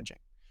more damaging.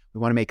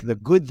 We want to make the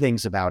good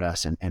things about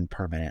us and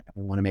permanent.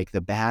 We want to make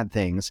the bad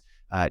things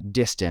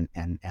distant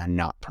and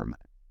not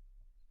permanent.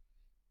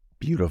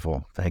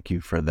 Beautiful. Thank you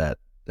for that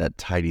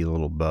tidy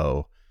little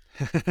bow.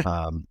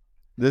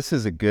 This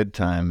is a good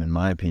time, in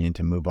my opinion,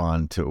 to move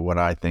on to what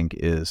I think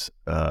is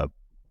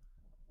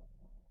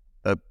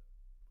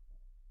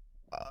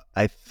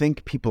I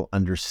think people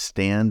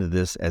understand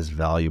this as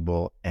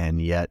valuable,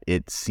 and yet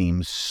it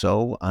seems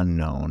so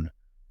unknown,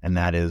 and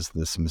that is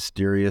this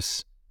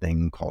mysterious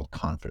thing called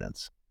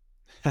confidence.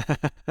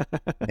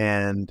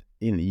 And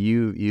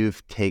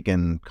you've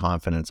taken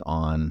confidence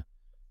on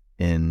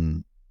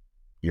in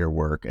your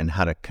work and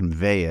how to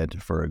convey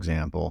it, for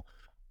example.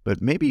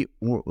 But maybe,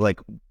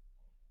 like,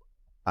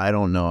 I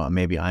don't know,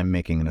 maybe I'm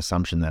making an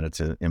assumption that it's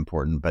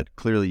important, but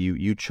clearly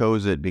you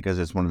chose it because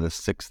it's one of the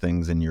 6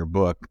 things in your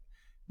book.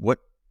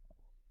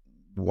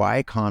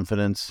 Why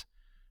confidence,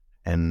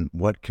 and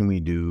what can we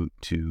do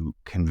to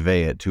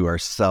convey it to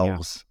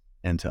ourselves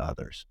and to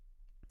others?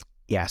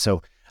 Yeah.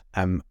 So,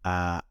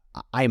 I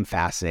am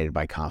fascinated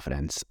by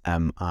confidence.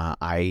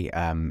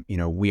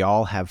 We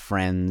all have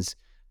friends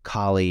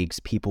colleagues,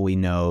 people we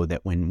know,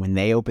 that when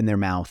they open their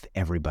mouth,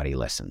 everybody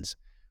listens,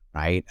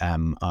 right?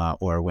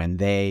 Or when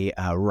they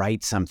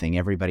write something,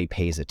 everybody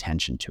pays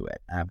attention to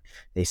it.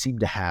 They seem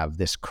to have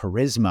this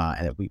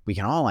charisma that we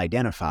can all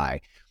identify,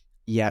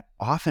 yet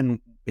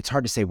often it's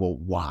hard to say, well,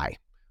 why?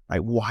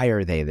 Right? Why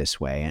are they this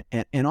way?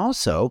 And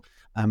also,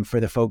 for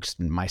the folks,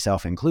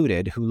 myself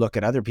included, who look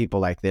at other people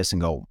like this and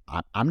go,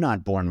 I'm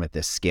not born with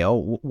this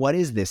skill. What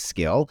is this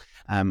skill?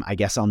 I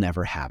guess I'll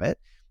never have it.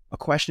 A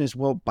question is,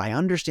 well, by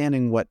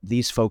understanding what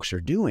these folks are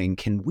doing,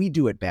 can we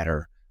do it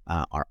better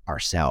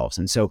ourselves?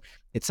 And so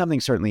it's something,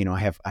 certainly,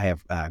 I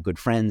have good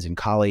friends and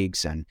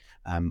colleagues and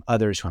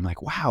others who I'm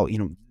like, wow,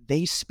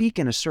 they speak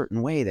in a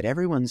certain way that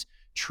everyone's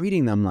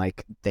treating them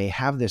like they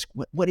have this.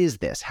 What is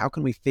this? How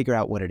can we figure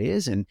out what it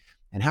is? And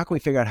how can we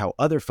figure out how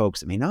other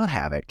folks that may not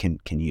have it can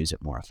use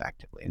it more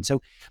effectively? And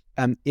so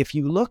if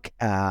you look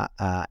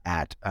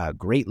at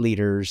great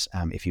leaders,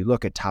 if you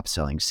look at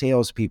top-selling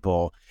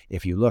salespeople,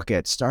 if you look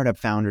at startup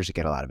founders that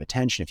get a lot of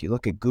attention, if you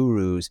look at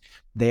gurus,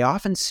 they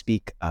often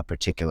speak a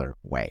particular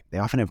way. They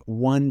often have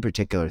one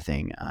particular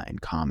thing in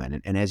common.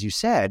 And as you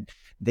said,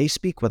 they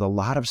speak with a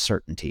lot of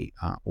certainty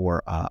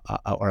or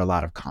a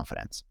lot of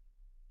confidence.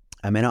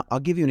 And I'll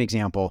give you an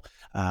example.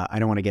 I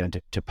don't want to get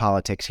into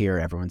politics here.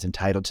 Everyone's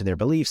entitled to their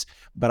beliefs,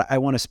 but I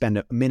want to spend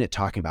a minute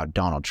talking about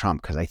Donald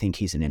Trump because I think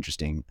he's an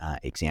interesting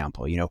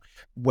example.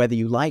 Whether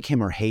you like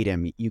him or hate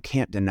him, you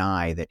can't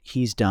deny that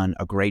he's done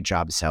a great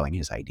job selling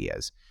his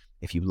ideas.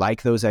 If you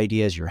like those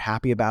ideas, you're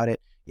happy about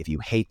it. If you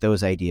hate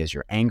those ideas,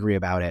 you're angry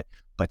about it.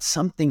 But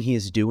something he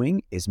is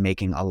doing is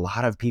making a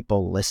lot of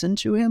people listen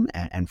to him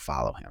and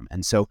follow him.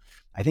 And so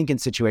I think in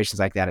situations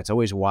like that, it's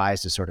always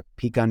wise to sort of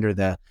peek under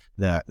the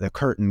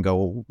curtain and go,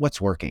 well, what's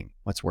working?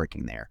 What's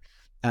working there?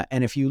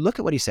 And if you look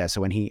at what he says,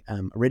 so when he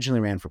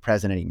originally ran for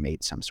president, he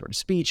made some sort of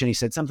speech and he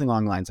said something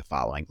along the lines of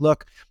following.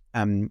 Look,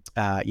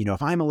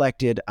 if I'm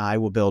elected, I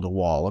will build a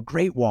wall, a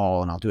great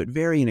wall, and I'll do it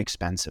very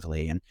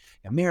inexpensively. And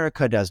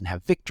America doesn't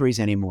have victories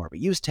anymore. We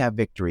used to have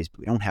victories, but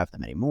we don't have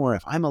them anymore.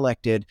 If I'm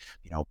elected,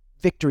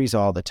 victories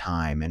all the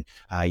time. And,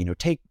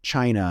 take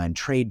China and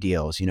trade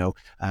deals.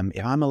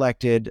 If I'm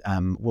elected,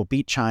 we'll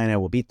beat China,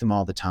 we'll beat them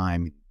all the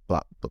time,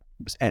 blah, blah,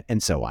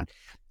 and so on.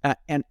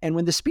 And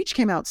when the speech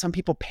came out, some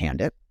people panned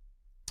it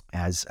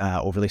as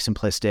overly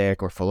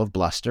simplistic or full of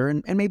bluster.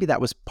 And maybe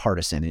that was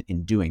partisan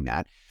in doing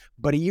that.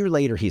 But a year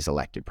later, he's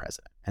elected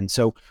president. And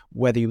so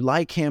whether you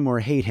like him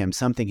or hate him,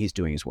 something he's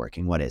doing is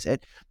working. What is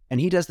it?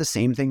 And he does the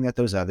same thing that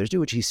those others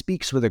do, which he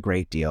speaks with a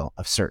great deal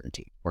of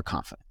certainty or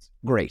confidence.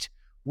 Great.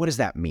 What does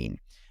that mean?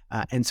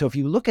 And so if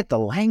you look at the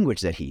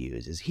language that he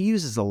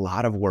uses a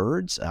lot of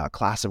words, a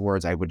class of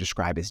words I would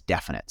describe as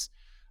definites.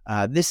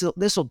 This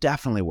will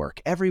definitely work.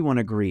 Everyone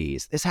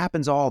agrees. This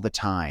happens all the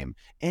time.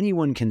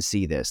 Anyone can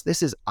see this.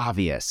 This is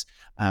obvious.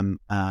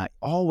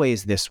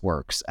 Always this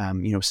works.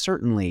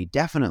 Certainly,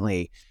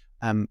 definitely.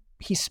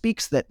 He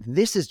speaks that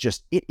this is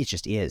just, it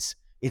just is.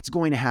 It's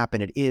going to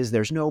happen. It is.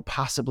 There's no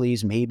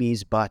possiblies,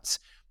 maybes, buts.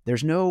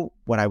 There's no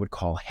what I would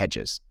call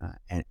hedges.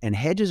 And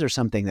hedges are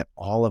something that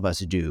all of us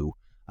do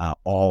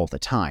all the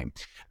time.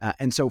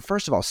 And so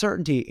first of all,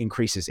 certainty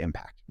increases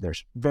impact.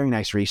 There's very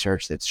nice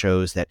research that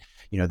shows that,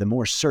 the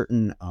more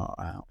certain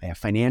a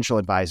financial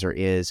advisor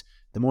is,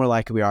 the more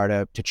likely we are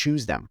to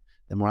choose them,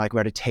 the more likely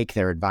we are to take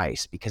their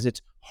advice, because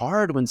it's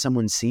hard when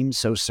someone seems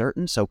so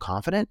certain, so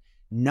confident,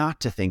 not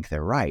to think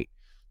they're right.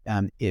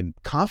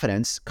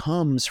 Confidence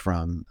comes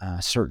from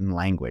certain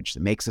language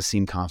that makes us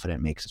seem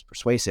confident, makes us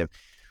persuasive.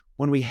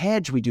 When we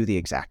hedge, we do the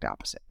exact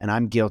opposite. And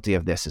I'm guilty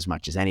of this as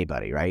much as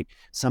anybody, right?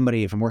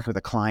 Somebody, if I'm working with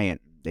a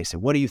client, they say,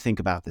 what do you think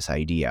about this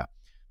idea?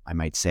 I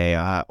might say,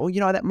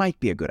 that might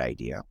be a good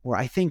idea, or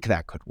I think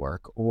that could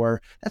work,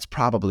 or that's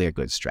probably a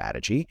good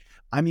strategy.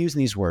 I'm using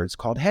these words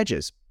called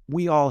hedges.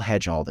 We all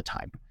hedge all the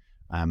time.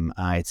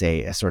 It's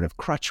a sort of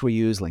crutch we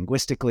use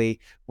linguistically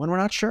when we're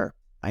not sure.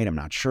 Right? I'm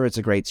not sure it's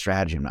a great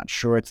strategy. I'm not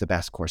sure it's the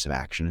best course of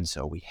action. And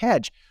so we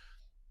hedge.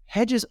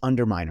 Hedges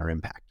undermine our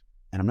impact.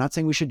 And I'm not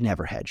saying we should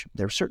never hedge.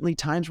 There are certainly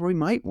times where we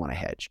might want to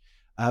hedge.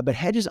 But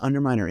hedges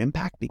undermine our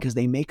impact because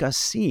they make us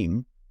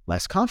seem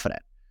less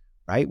confident,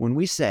 right? When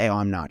we say,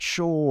 I'm not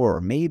sure,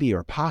 or maybe,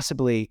 or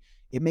possibly,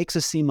 it makes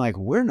us seem like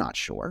we're not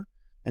sure.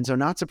 And so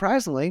not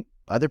surprisingly,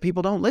 other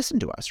people don't listen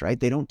to us, right?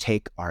 They don't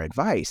take our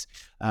advice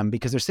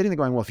because they're sitting there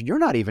going, well, if you're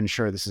not even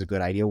sure this is a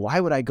good idea, why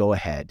would I go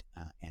ahead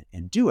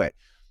and do it?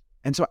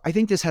 And so I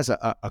think this has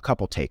a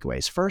couple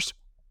takeaways. First,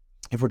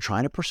 if we're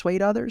trying to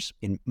persuade others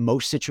in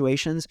most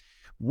situations,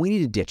 we need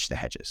to ditch the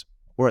hedges,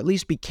 or at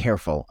least be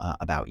careful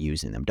about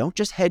using them. Don't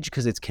just hedge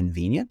because it's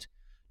convenient.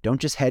 Don't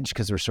just hedge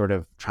because we're sort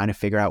of trying to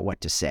figure out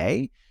what to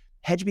say.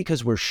 Hedge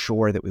because we're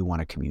sure that we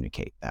want to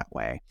communicate that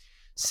way.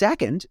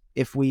 Second,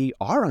 if we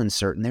are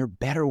uncertain, there are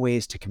better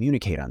ways to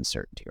communicate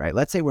uncertainty, right?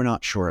 Let's say we're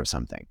not sure of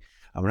something.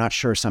 We're not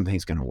sure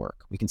something's going to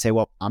work. We can say,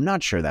 well, I'm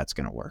not sure that's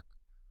going to work.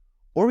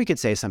 Or we could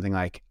say something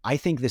like, I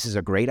think this is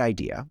a great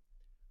idea,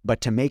 but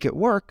to make it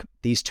work,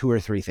 these 2 or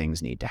 3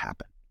 things need to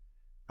happen.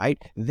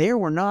 Right? There,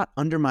 we're not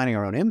undermining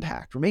our own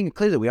impact. We're making it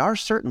clear that we are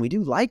certain we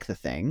do like the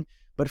thing,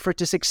 But for it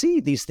to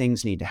succeed, these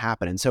things need to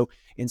happen. And so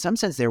in some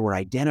sense there, we're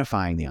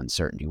identifying the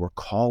uncertainty. We're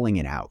calling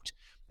it out.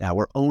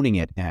 We're owning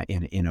it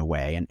in a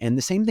way. And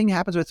the same thing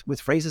happens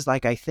with phrases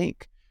like I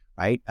think,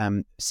 right?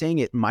 Saying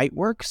it might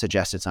work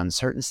suggests it's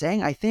uncertain.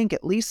 Saying I think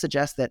at least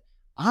suggests that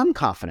I'm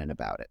confident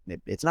about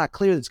it. It's not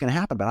clear that it's going to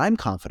happen, but I'm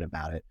confident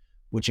about it,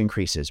 which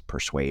increases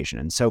persuasion.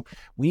 And so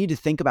we need to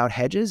think about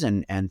hedges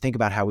and think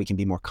about how we can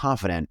be more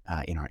confident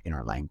in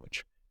our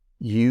language.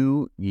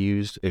 You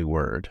used a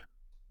word,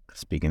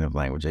 speaking of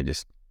language,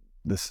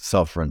 this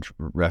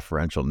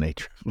self-referential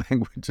nature of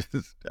language,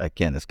 I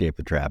can't escape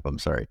the trap. I'm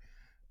sorry.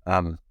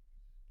 I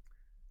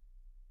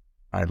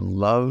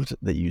loved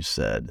that you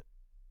said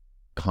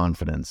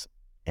confidence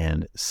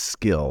and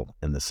skill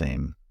in the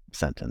same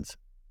sentence.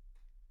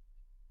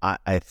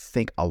 I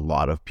think a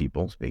lot of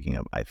people, speaking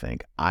of, I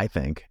think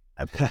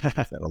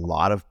that a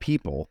lot of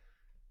people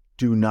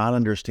do not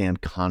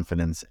understand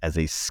confidence as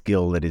a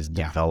skill that is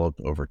developed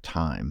over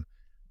time.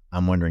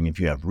 I'm wondering if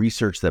you have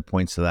research that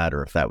points to that,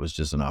 or if that was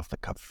just an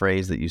off-the-cuff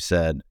phrase that you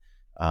said.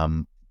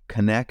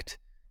 Connect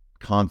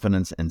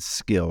confidence and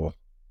skill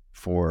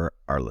for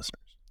our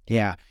listeners.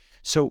 Yeah.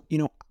 So,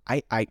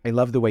 I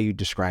love the way you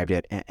described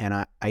it.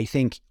 And I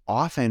think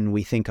often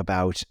we think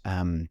about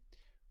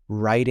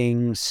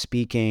writing,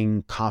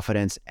 speaking,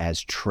 confidence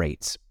as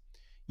traits.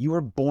 You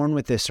are born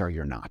with this or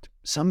you're not.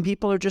 Some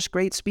people are just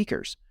great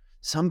speakers.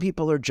 Some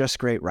people are just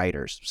great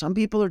writers. Some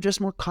people are just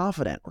more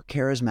confident or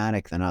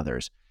charismatic than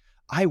others.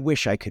 I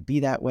wish I could be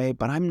that way,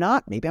 but I'm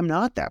not. Maybe I'm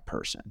not that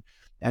person.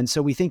 And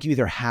so we think you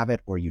either have it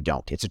or you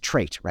don't. It's a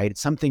trait, right?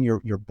 It's something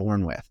you're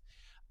born with.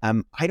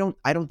 I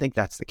don't think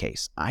that's the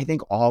case. I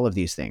think all of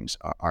these things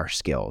are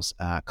skills.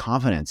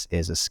 Confidence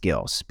is a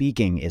skill.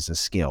 Speaking is a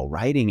skill.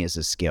 Writing is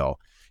a skill.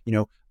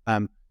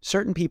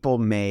 Certain people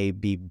may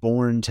be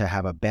born to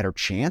have a better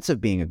chance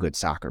of being a good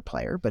soccer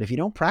player, but if you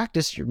don't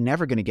practice, you're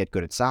never going to get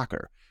good at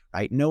soccer,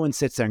 right? No one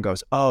sits there and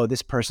goes, oh,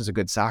 this person's a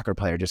good soccer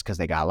player just because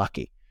they got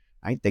lucky.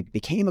 Right? They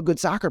became a good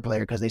soccer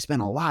player because they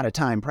spent a lot of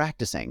time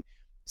practicing.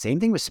 Same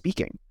thing with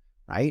speaking,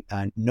 right?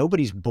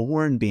 Nobody's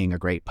born being a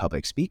great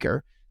public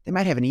speaker. They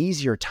might have an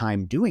easier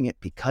time doing it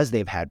because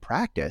they've had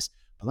practice.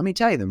 But let me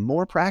tell you, the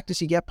more practice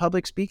you get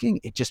public speaking,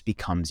 it just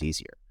becomes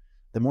easier.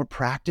 The more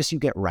practice you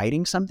get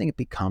writing something, it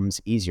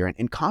becomes easier.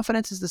 And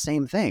confidence is the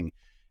same thing.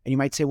 And you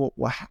might say, well,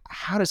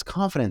 how does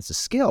confidence a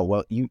skill?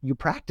 Well, you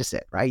practice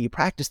it, right? You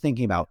practice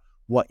thinking about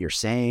what you're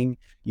saying.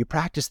 You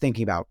practice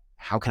thinking about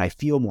how can I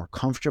feel more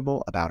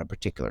comfortable about a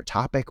particular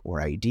topic or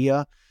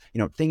idea?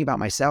 Thinking about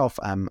myself,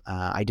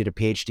 I did a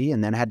PhD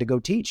and then had to go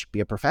teach,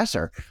 be a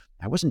professor.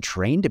 I wasn't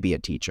trained to be a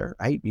teacher,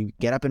 right? You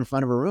get up in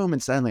front of a room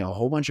and suddenly a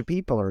whole bunch of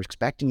people are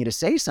expecting you to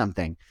say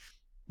something.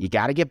 You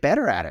got to get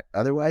better at it.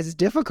 Otherwise it's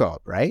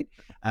difficult, right?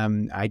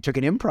 I took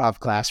an improv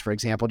class, for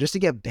example, just to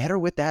get better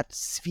with that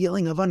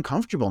feeling of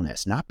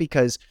uncomfortableness, not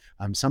because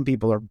some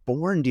people are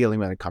born dealing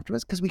with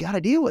uncomfortableness, because we got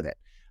to deal with it.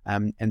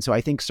 And so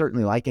I think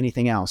certainly like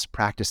anything else,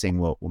 practicing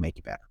will make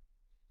you better.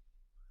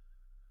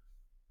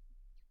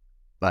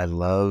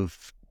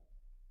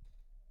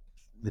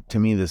 To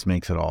me, this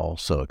makes it all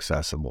so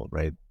accessible,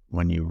 right?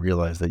 When you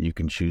realize that you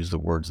can choose the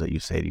words that you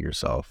say to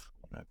yourself,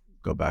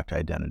 go back to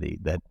identity,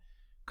 that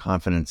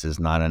confidence is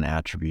not an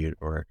attribute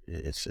or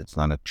it's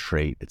not a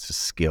trait, it's a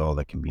skill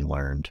that can be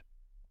learned.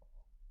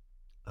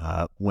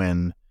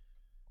 When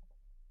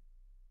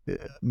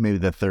maybe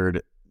the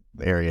third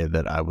area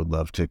that I would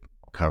love to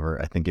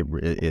cover, I think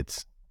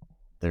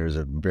there's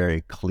a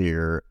very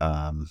clear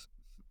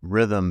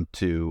rhythm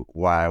to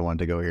why I want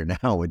to go here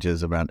now, which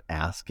is around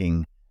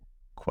asking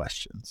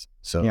questions.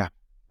 So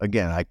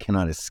again, I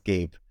cannot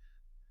escape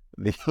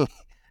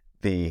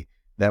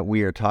that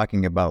we are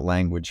talking about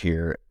language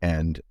here,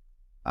 and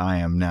I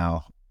am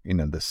now,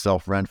 the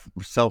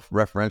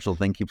self-referential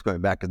thing keeps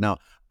going back, because now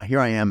here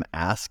I am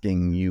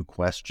asking you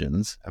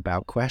questions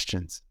about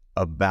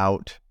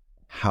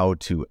how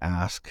to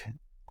ask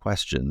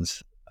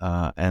questions.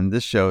 And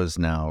this show is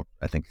now,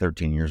 I think,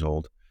 13 years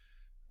old.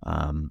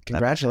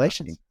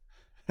 Congratulations.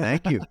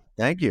 Thank you.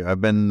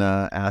 I've been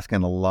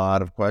asking a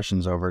lot of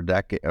questions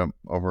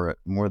over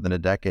more than a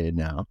decade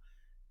now.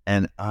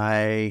 And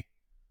I,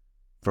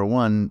 for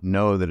one,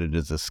 know that it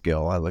is a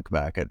skill. I look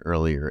back at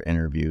earlier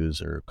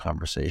interviews or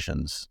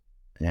conversations,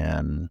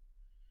 and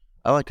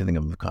I like to think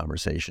of the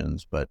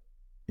conversations, but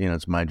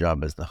it's my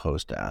job as the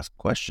host to ask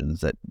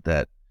questions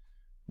that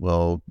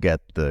will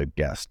get the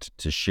guest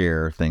to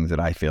share things that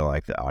I feel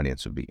like the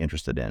audience would be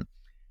interested in.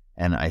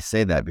 And I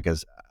say that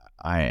because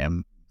I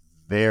am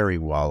very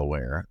well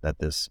aware that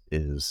this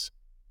is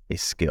a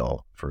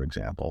skill, for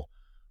example.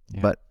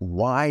 Yeah. But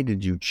why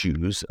did you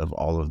choose, of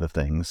all of the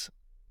things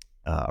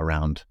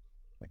around,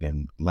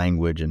 again,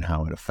 language and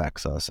how it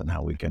affects us and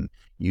how we can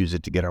use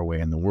it to get our way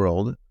in the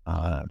world,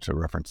 to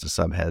reference the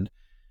subhead,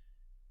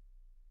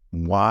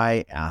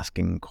 why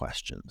asking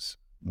questions?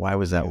 Why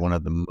was that one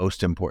of the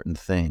most important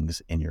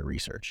things in your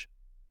research?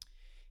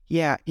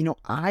 Yeah,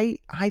 I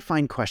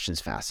find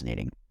questions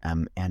fascinating.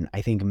 And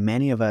I think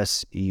many of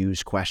us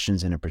use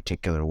questions in a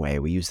particular way.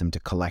 We use them to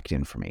collect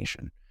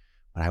information.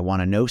 When I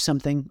want to know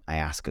something, I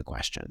ask a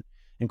question.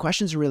 And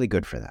questions are really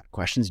good for that.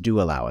 Questions do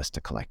allow us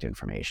to collect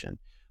information,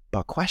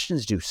 but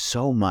questions do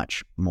so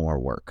much more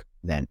work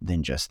than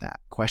just that.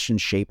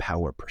 Questions shape how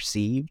we're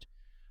perceived.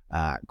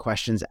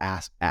 Questions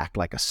act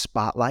like a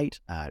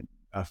spotlight,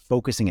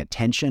 focusing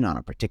attention on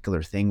a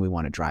particular thing we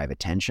want to drive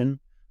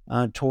attention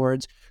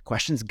towards.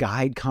 Questions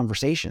guide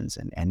conversations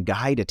and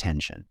guide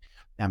attention.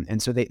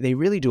 And so they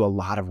really do a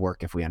lot of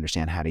work if we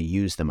understand how to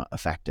use them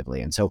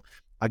effectively. And so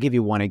I'll give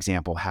you one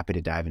example, happy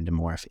to dive into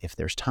more if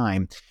there's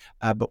time.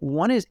 But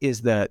one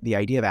is the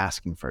idea of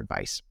asking for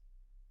advice.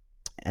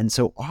 And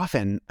so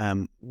often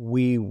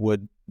we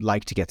would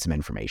like to get some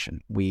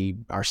information. We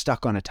are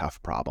stuck on a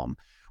tough problem.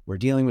 We're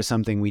dealing with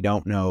something we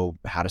don't know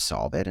how to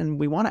solve it, and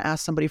we want to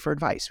ask somebody for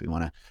advice. We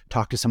want to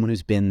talk to someone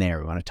who's been there.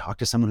 We want to talk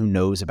to someone who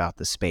knows about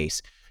the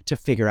space to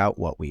figure out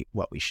what we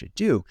should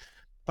do.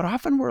 But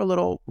often we're a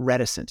little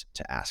reticent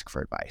to ask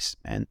for advice,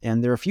 and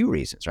there are a few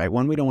reasons, right?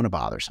 One, we don't want to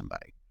bother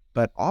somebody.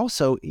 But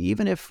also,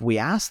 even if we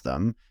ask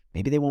them,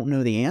 maybe they won't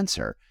know the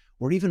answer,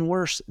 or even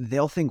worse,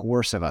 they'll think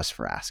worse of us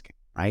for asking,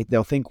 right?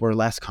 They'll think we're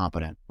less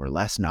competent, we're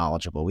less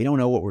knowledgeable, we don't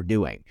know what we're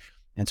doing.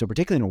 And so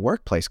particularly in a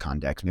workplace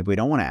context, maybe we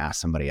don't want to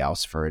ask somebody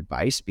else for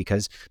advice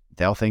because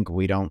they'll think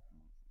we don't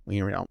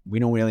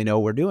really know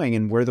what we're doing,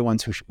 and we're the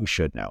ones who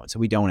should know. And so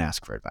we don't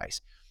ask for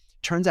advice.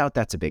 Turns out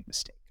that's a big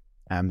mistake.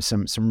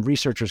 Some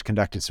researchers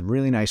conducted some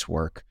really nice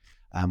work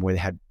where they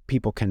had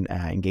people can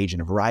engage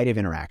in a variety of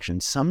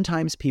interactions.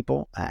 Sometimes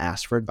people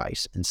asked for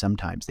advice and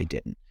sometimes they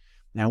didn't.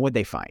 Now, what'd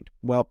they find?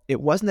 Well,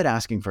 it wasn't that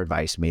asking for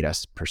advice made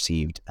us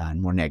perceived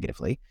more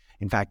negatively.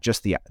 In fact,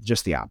 just the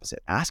opposite.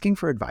 Asking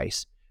for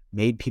advice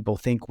made people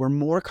think we're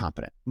more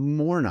competent,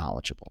 more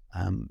knowledgeable,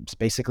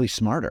 basically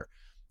smarter.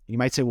 You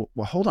might say, well,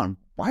 hold on,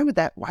 why would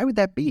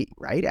that be,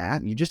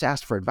 right? You just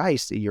asked for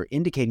advice. You're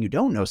indicating you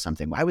don't know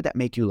something. Why would that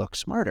make you look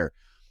smarter?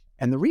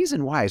 And the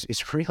reason why is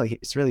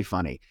it's really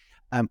funny.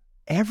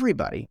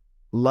 Everybody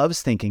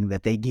loves thinking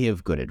that they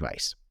give good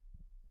advice.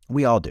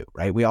 We all do,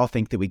 right? We all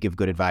think that we give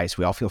good advice.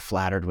 We all feel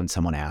flattered when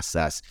someone asks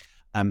us.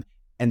 And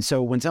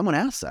so when someone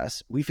asks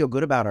us, we feel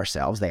good about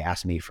ourselves. They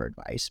asked me for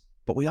advice,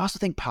 but we also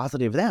think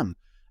positive of them.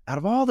 Out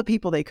of all the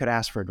people they could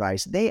ask for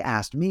advice, they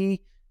asked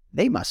me.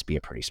 They must be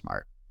a pretty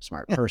smart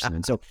person.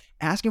 And so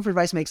asking for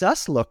advice makes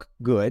us look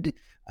good,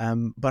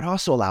 but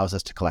also allows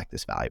us to collect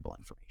this valuable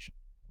information.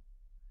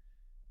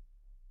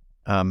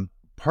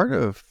 Part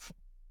of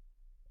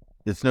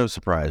it's no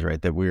surprise, right,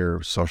 that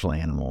we're social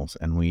animals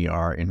and we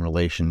are in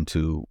relation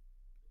to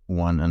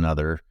one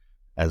another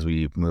as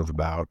we move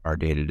about our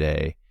day to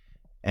day.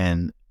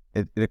 And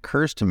it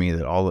occurs to me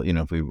that all,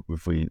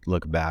 if we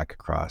look back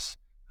across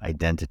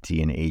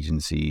identity and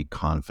agency,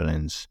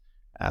 confidence,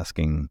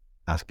 asking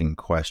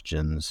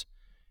questions,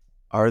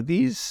 are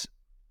these,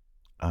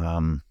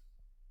 I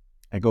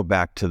go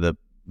back to the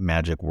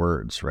magic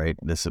words, right?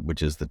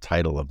 Which is the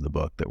title of the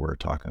book that we're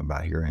talking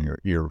about here. And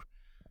you're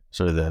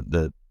sort of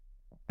the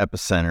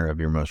epicenter of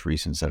your most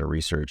recent set of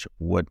research,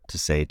 what to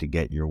say to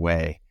get your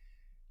way.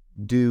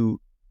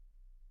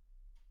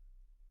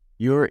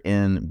 You're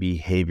in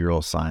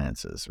behavioral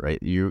sciences,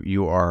 right?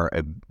 You are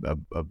a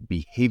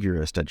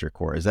behaviorist at your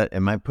core.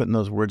 Am I putting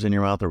those words in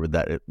your mouth, or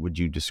would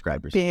you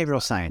describe yourself?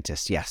 Behavioral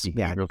scientist, yes.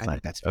 Behavioral I scientist.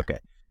 think that's fair. Okay.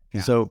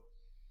 Yeah. So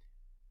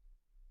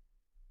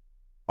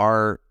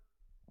are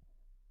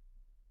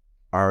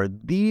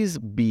these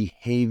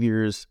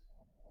behaviors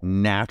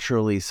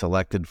naturally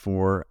selected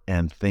for,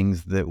 and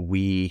things that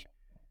we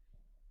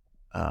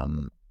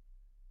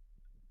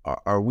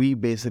are we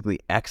basically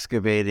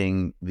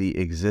excavating the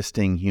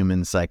existing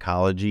human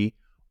psychology,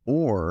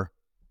 or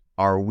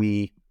are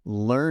we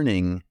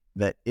learning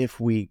that if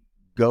we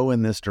go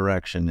in this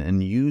direction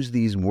and use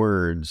these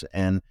words,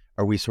 and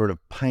are we sort of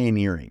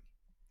pioneering?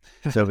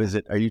 So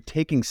are you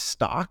taking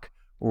stock,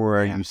 or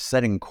are you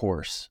setting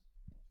course?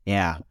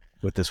 Yeah.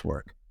 With this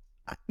work?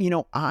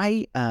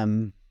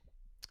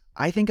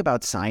 I think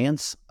about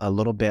science a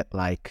little bit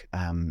like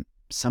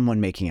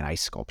someone making an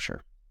ice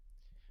sculpture.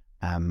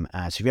 So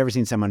if you've ever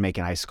seen someone make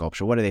an ice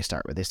sculpture, what do they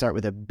start with? They start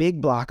with a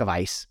big block of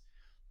ice,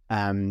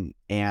 and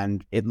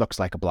it looks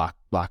like a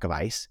block of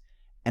ice.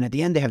 And at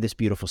the end, they have this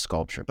beautiful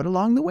sculpture. But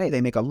along the way,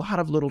 they make a lot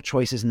of little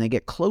choices, and they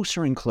get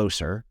closer and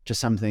closer to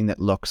something that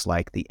looks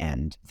like the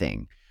end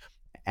thing.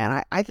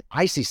 And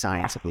I see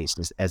science, at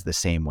least, as the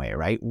same way,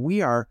 right?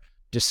 We are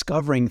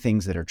discovering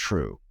things that are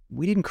true.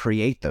 We didn't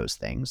create those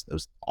things.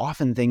 Those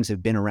often things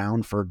have been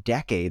around for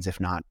decades, if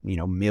not,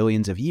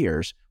 millions of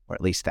years, or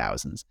at least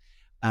thousands.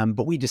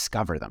 But we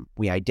discover them,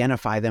 we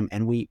identify them,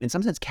 and we, in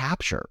some sense,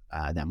 capture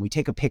them. We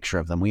take a picture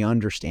of them. We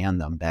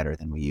understand them better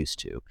than we used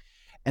to.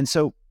 And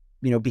so,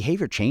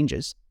 behavior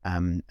changes.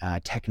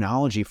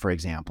 Technology, for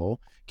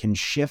example, can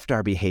shift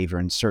our behavior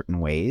in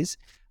certain ways.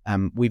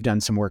 We've done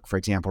some work, for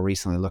example,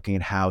 recently looking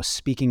at how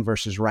speaking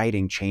versus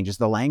writing changes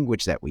the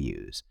language that we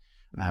use.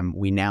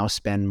 We now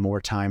spend more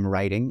time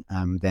writing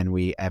than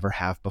we ever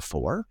have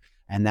before,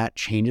 and that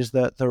changes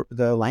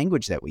the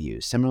language that we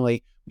use.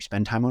 Similarly, we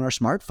spend time on our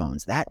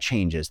smartphones. That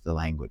changes the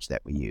language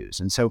that we use.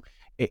 And so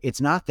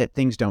it's not that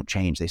things don't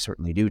change. They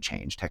certainly do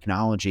change.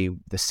 Technology,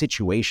 the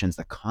situations,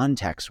 the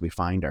context we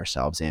find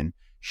ourselves in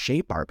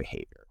shape our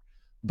behavior.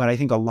 But I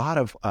think a lot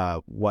of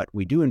what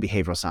we do in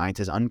behavioral science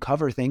is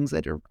uncover things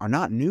that are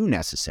not new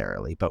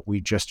necessarily, but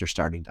we just are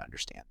starting to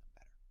understand them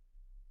better.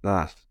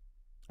 Ah,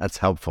 that's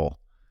helpful.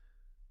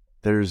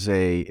 It's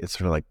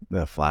sort of like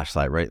the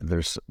flashlight, right?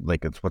 There's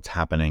like, it's what's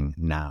happening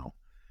now.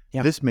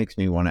 Yeah. This makes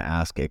me want to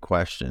ask a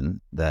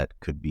question that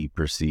could be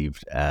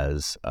perceived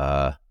as,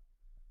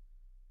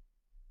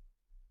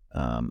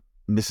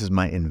 this is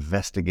my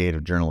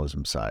investigative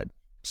journalism side.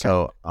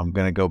 So I'm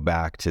going to go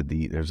back to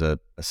there's a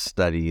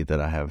study that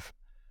I have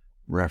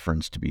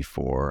referenced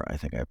before. I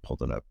think I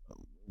pulled it up.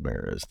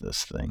 Where is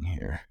this thing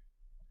here?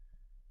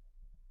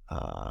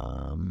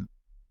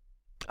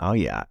 Oh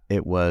yeah,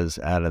 it was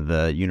out of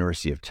the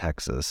University of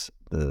Texas.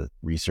 The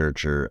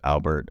researcher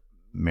Albert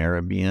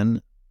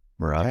Mehrabian,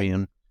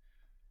 a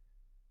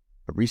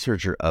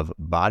researcher of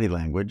body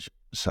language.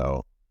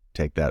 So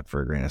take that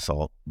for a grain of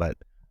salt, but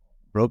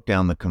broke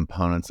down the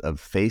components of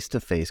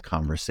face-to-face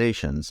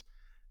conversations,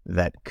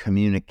 that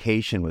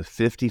communication with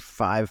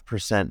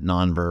 55%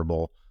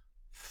 nonverbal,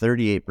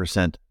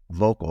 38%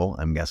 vocal,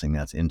 I'm guessing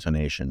that's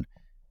intonation,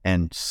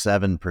 and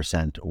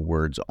 7%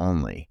 words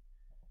only.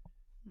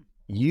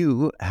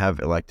 You have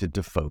elected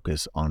to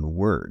focus on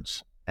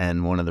words.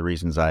 And one of the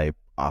reasons I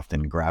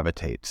often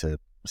gravitate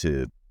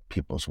to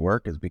people's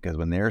work is because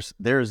when they're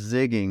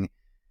zigging,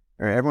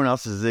 or everyone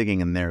else is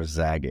zigging and they're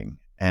zagging.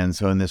 And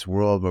so in this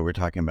world where we're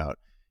talking about,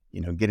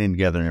 getting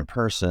together in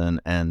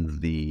person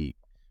and the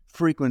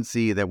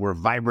frequency that we're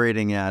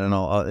vibrating at and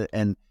all,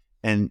 and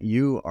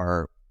you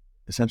are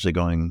essentially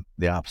going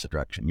the opposite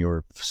direction.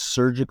 You're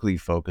surgically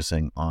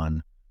focusing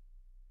on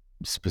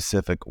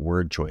specific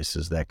word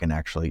choices that can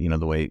actually,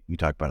 the way you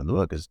talk about it in the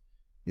book is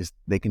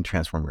they can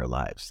transform your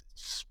lives.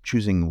 It's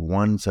choosing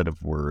one set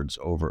of words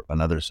over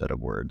another set of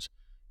words,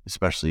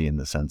 especially in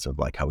the sense of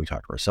like how we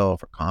talk to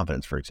ourselves or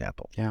confidence, for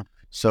example. Yeah.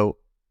 So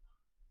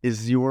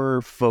is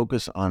your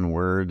focus on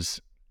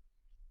words,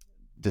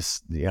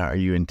 are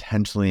you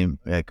intentionally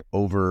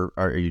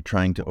are you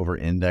trying to over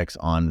index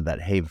on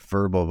that, hey,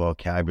 verbal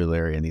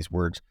vocabulary and these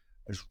words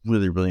is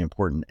really, really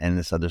important and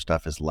this other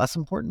stuff is less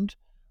important?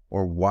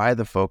 Or why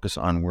the focus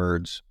on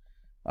words?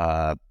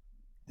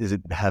 Does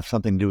it have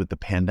something to do with the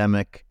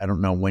pandemic? I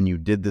don't know when you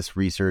did this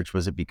research.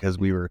 Was it because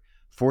we were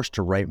forced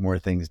to write more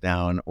things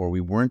down, or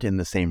we weren't in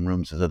the same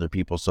rooms as other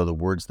people, so the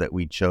words that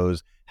we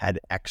chose had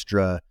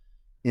extra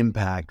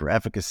impact or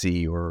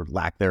efficacy or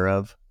lack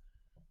thereof?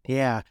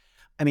 Yeah.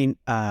 I mean,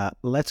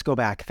 let's go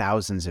back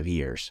thousands of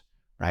years,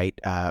 right?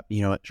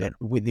 Sure.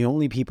 The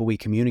only people we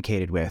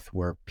communicated with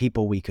were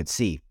people we could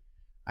see,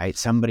 right?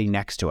 Somebody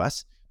next to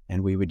us.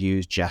 And we would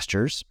use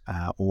gestures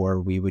or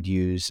we would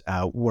use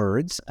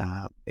words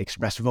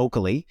expressed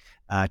vocally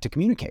to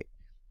communicate,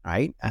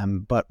 right?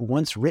 But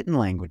once written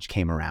language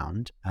came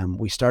around,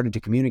 we started to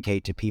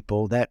communicate to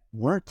people that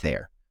weren't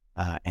there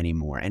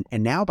anymore.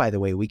 And now, by the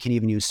way, we can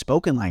even use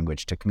spoken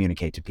language to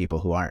communicate to people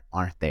who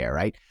aren't there,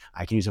 right?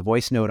 I can use a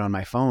voice note on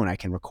my phone. I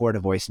can record a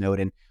voice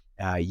note and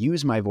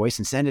use my voice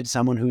and send it to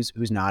someone who's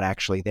not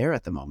actually there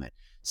at the moment.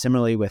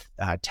 Similarly with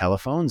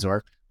telephones,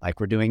 or like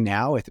we're doing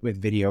now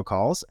with video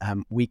calls,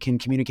 we can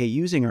communicate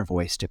using our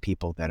voice to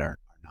people that are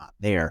not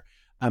there.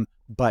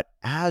 But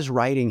as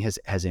writing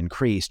has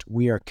increased,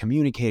 we are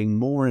communicating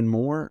more and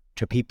more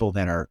to people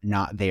that are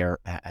not there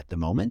at the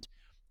moment.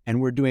 And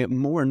we're doing it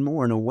more and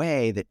more in a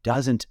way that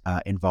doesn't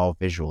involve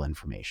visual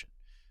information.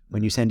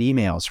 When you send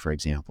emails, for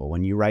example,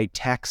 when you write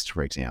text,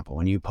 for example,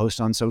 when you post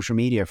on social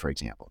media, for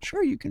example,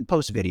 sure, you can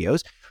post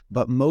videos,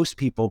 but most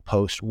people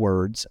post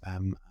words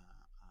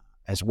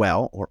as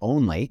well, or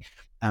only.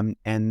 And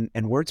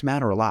words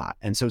matter a lot.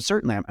 And so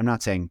certainly I'm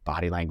not saying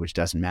body language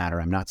doesn't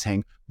matter. I'm not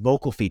saying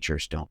vocal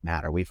features don't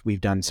matter.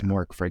 We've done some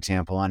work, for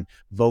example, on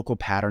vocal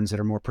patterns that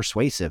are more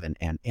persuasive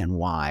and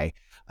why.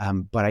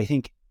 But I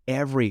think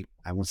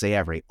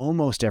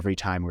almost every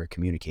time we're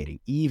communicating,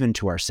 even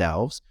to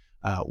ourselves,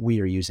 we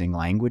are using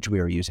language, we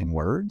are using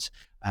words.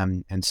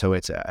 And so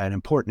it's an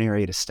important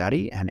area to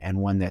study and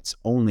one that's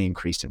only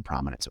increased in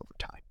prominence over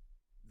time.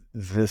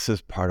 This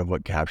is part of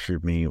what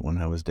captured me when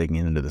I was digging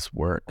into this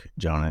work,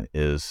 Jonah,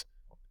 is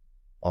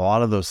a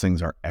lot of those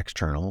things are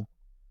external.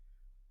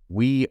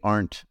 We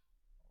aren't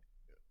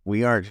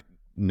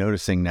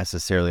noticing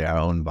necessarily our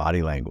own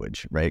body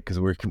language, right? Because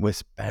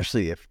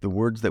especially if the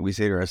words that we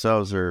say to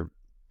ourselves are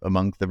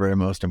among the very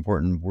most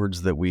important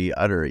words that we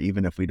utter,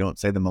 even if we don't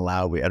say them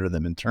aloud, we utter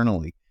them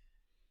internally.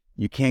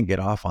 You can't get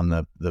off on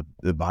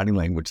the body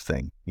language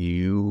thing.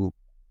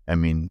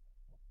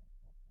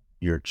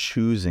 You're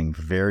choosing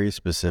very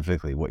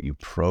specifically what you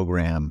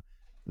program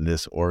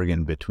this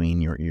organ between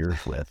your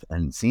ears with.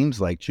 And it seems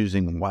like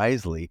choosing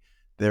wisely,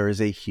 there is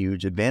a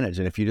huge advantage.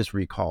 And if you just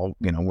recall,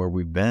 where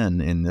we've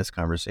been in this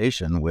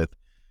conversation with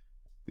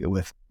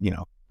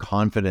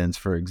confidence,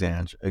 for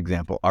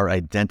example, our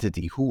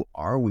identity, who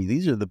are we?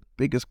 These are the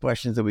biggest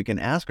questions that we can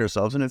ask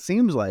ourselves. And it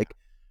seems like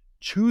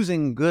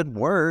choosing good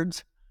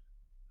words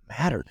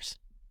matters.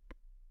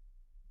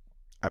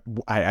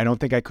 I don't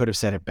think I could have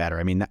said it better.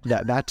 I mean,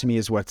 that to me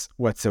is what's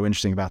so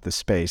interesting about this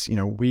space.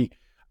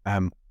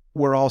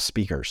 We're all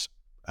speakers.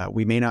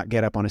 we may not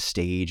get up on a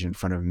stage in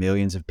front of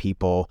millions of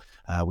people.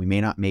 We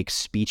may not make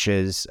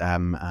speeches, at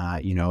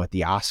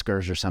the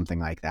Oscars or something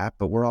like that,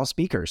 but we're all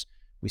speakers.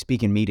 We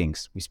speak in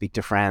meetings. We speak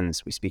to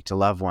friends. We speak to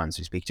loved ones.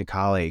 We speak to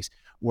colleagues.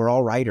 We're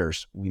all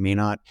writers. We may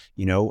not,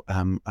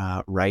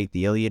 write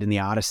the Iliad and the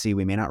Odyssey.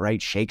 We may not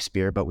write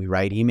Shakespeare, but we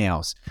write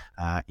emails.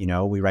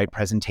 We write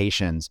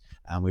presentations.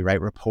 We write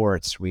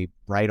reports. We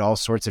write all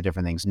sorts of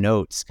different things,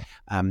 notes.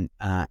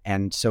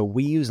 And so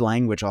we use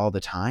language all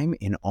the time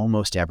in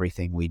almost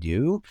everything we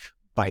do.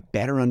 By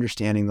better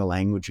understanding the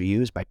language we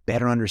use, by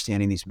better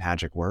understanding these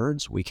magic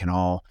words, we can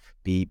all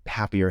be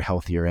happier,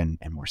 healthier, and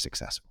more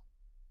successful.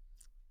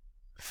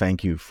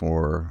 Thank you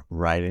for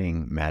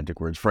writing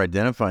magic words, for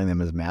identifying them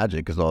as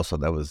magic, because also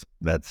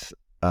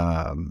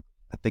I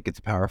think it's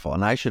powerful.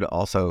 And I should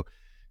also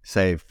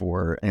say,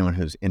 for anyone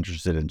who's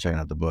interested in checking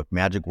out the book,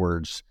 Magic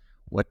Words,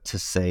 What to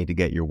Say to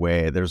Get Your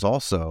Way, there's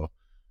also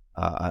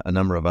a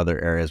number of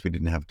other areas. We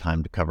didn't have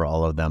time to cover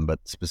all of them, but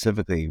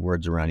specifically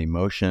words around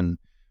emotion,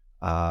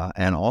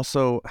 and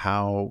also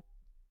how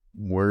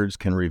words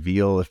can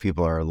reveal if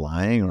people are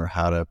lying, or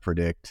how to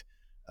predict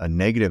a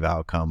negative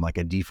outcome, like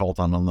a default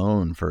on a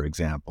loan, for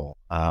example.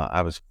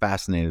 I was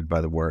fascinated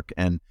by the work.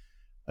 And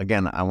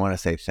again, I want to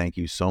say thank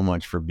you so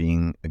much for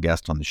being a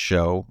guest on the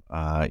show.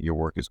 Your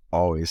work is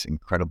always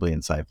incredibly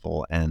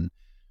insightful. And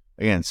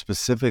again,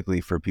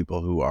 specifically for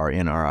people who are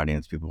in our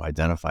audience, people who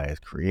identify as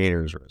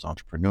creators or as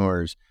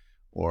entrepreneurs,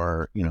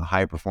 or,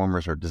 high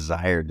performers, or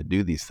desire to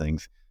do these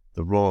things,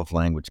 the role of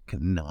language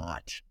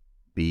cannot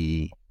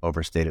be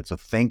overstated. So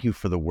thank you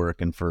for the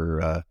work, and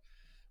for,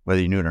 whether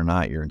you knew it or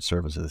not, you're in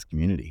service of this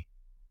community.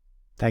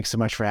 Thanks so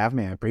much for having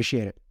me. I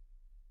appreciate it.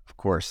 Of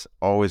course,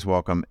 always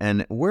welcome.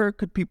 And where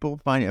could people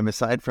find you?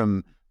 Aside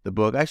from the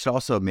book, I should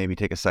also maybe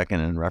take a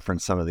second and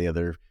reference some of the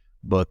other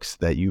books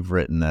that you've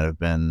written that have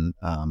been,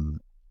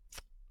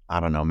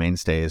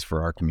 mainstays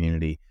for our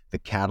community. The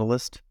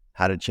Catalyst,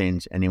 How to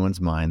Change Anyone's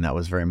Mind. That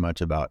was very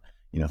much about,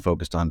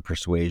 focused on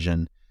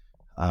persuasion.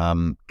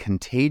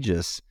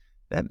 Contagious,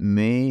 that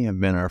may have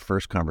been our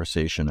first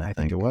conversation. I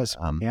think it was.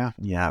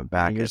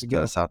 Back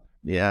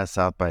at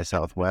South by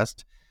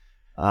Southwest.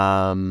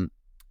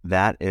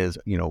 That is,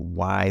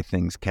 why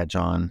things catch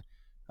on.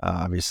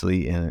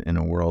 Obviously, in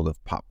a world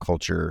of pop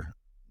culture,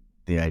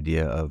 the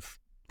idea of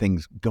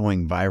things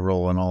going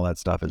viral and all that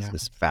stuff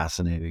is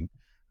fascinating.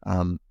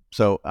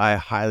 So I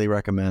highly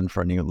recommend,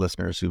 for any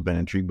listeners who've been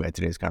intrigued by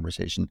today's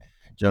conversation,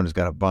 Jonah's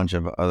got a bunch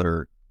of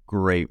other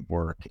great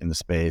work in the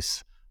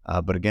space.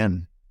 But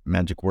again,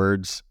 Magic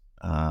Words,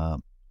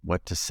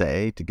 What to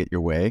Say to Get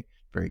Your Way,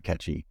 very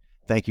catchy.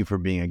 Thank you for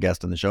being a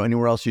guest on the show.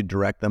 Anywhere else you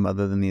direct them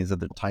other than these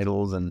other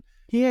titles? And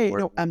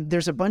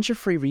there's a bunch of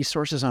free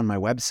resources on my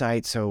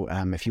website. So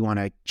if you want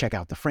to check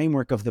out the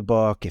framework of the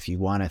book, if you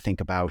want to think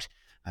about,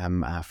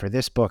 for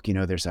this book,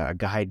 there's a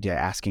guide to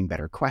asking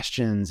better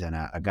questions, and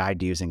a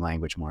guide to using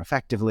language more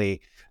effectively.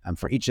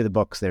 For each of the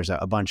books, there's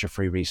a bunch of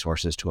free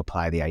resources to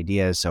apply the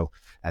ideas. So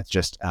that's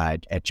just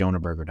at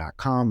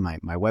jonahberger.com,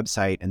 my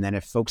website. And then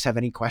if folks have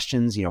any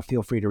questions,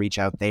 feel free to reach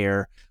out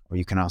there, or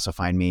you can also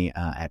find me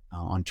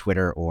on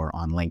Twitter or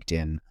on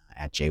LinkedIn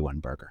at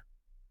J1Berger.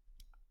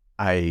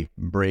 I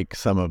break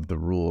some of the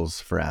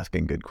rules for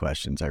asking good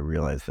questions. I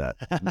realize that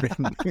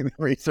doing the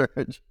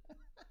research.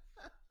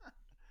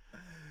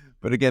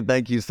 But again,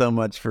 thank you so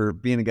much for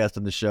being a guest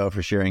on the show,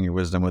 for sharing your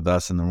wisdom with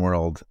us and the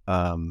world.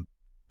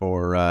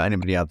 For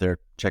anybody out there,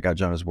 check out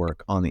Jonah's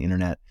work on the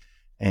internet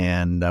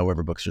and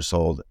wherever books are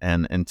sold.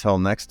 And until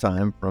next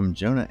time, from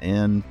Jonah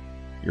and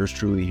yours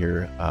truly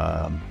here,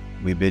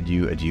 we bid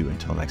you adieu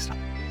until next time.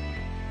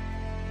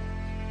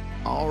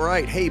 All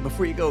right. Hey,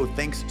 before you go,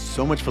 thanks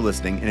so much for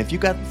listening. And if you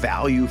got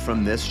value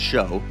from this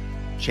show,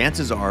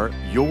 chances are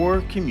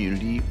your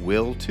community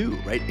will too,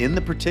 right? In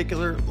the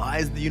particular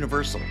lies the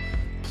universal.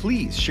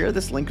 Please share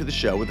this link to the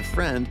show with a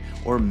friend,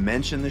 or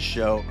mention the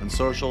show on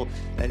social.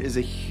 That is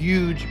a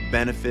huge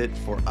benefit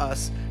for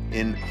us,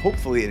 in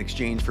hopefully in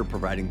exchange for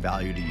providing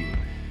value to you.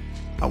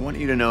 I want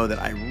you to know that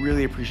I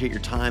really appreciate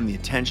your time, the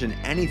attention,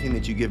 anything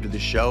that you give to the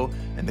show,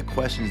 and the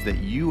questions that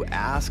you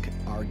ask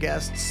our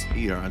guests,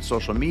 either on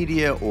social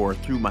media or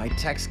through my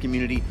text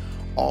community.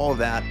 All of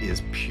that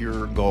is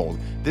pure gold.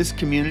 This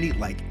community,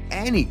 like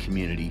any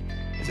community,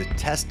 is a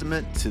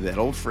testament to that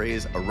old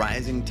phrase, a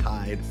rising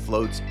tide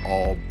floats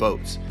all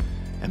boats.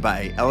 And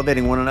by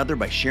elevating one another,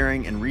 by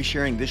sharing and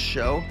resharing this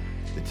show,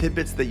 the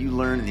tidbits that you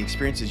learn and the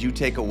experiences you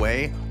take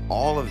away,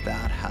 all of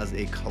that has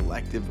a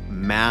collective,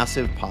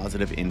 massive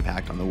positive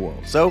impact on the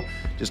world. So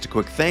just a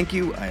quick thank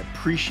you. I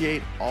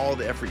appreciate all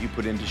the effort you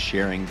put into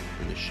sharing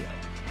for this show.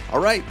 All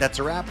right, that's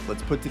a wrap.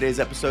 Let's put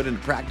today's episode into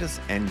practice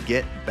and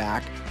get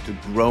back to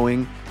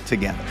growing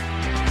together.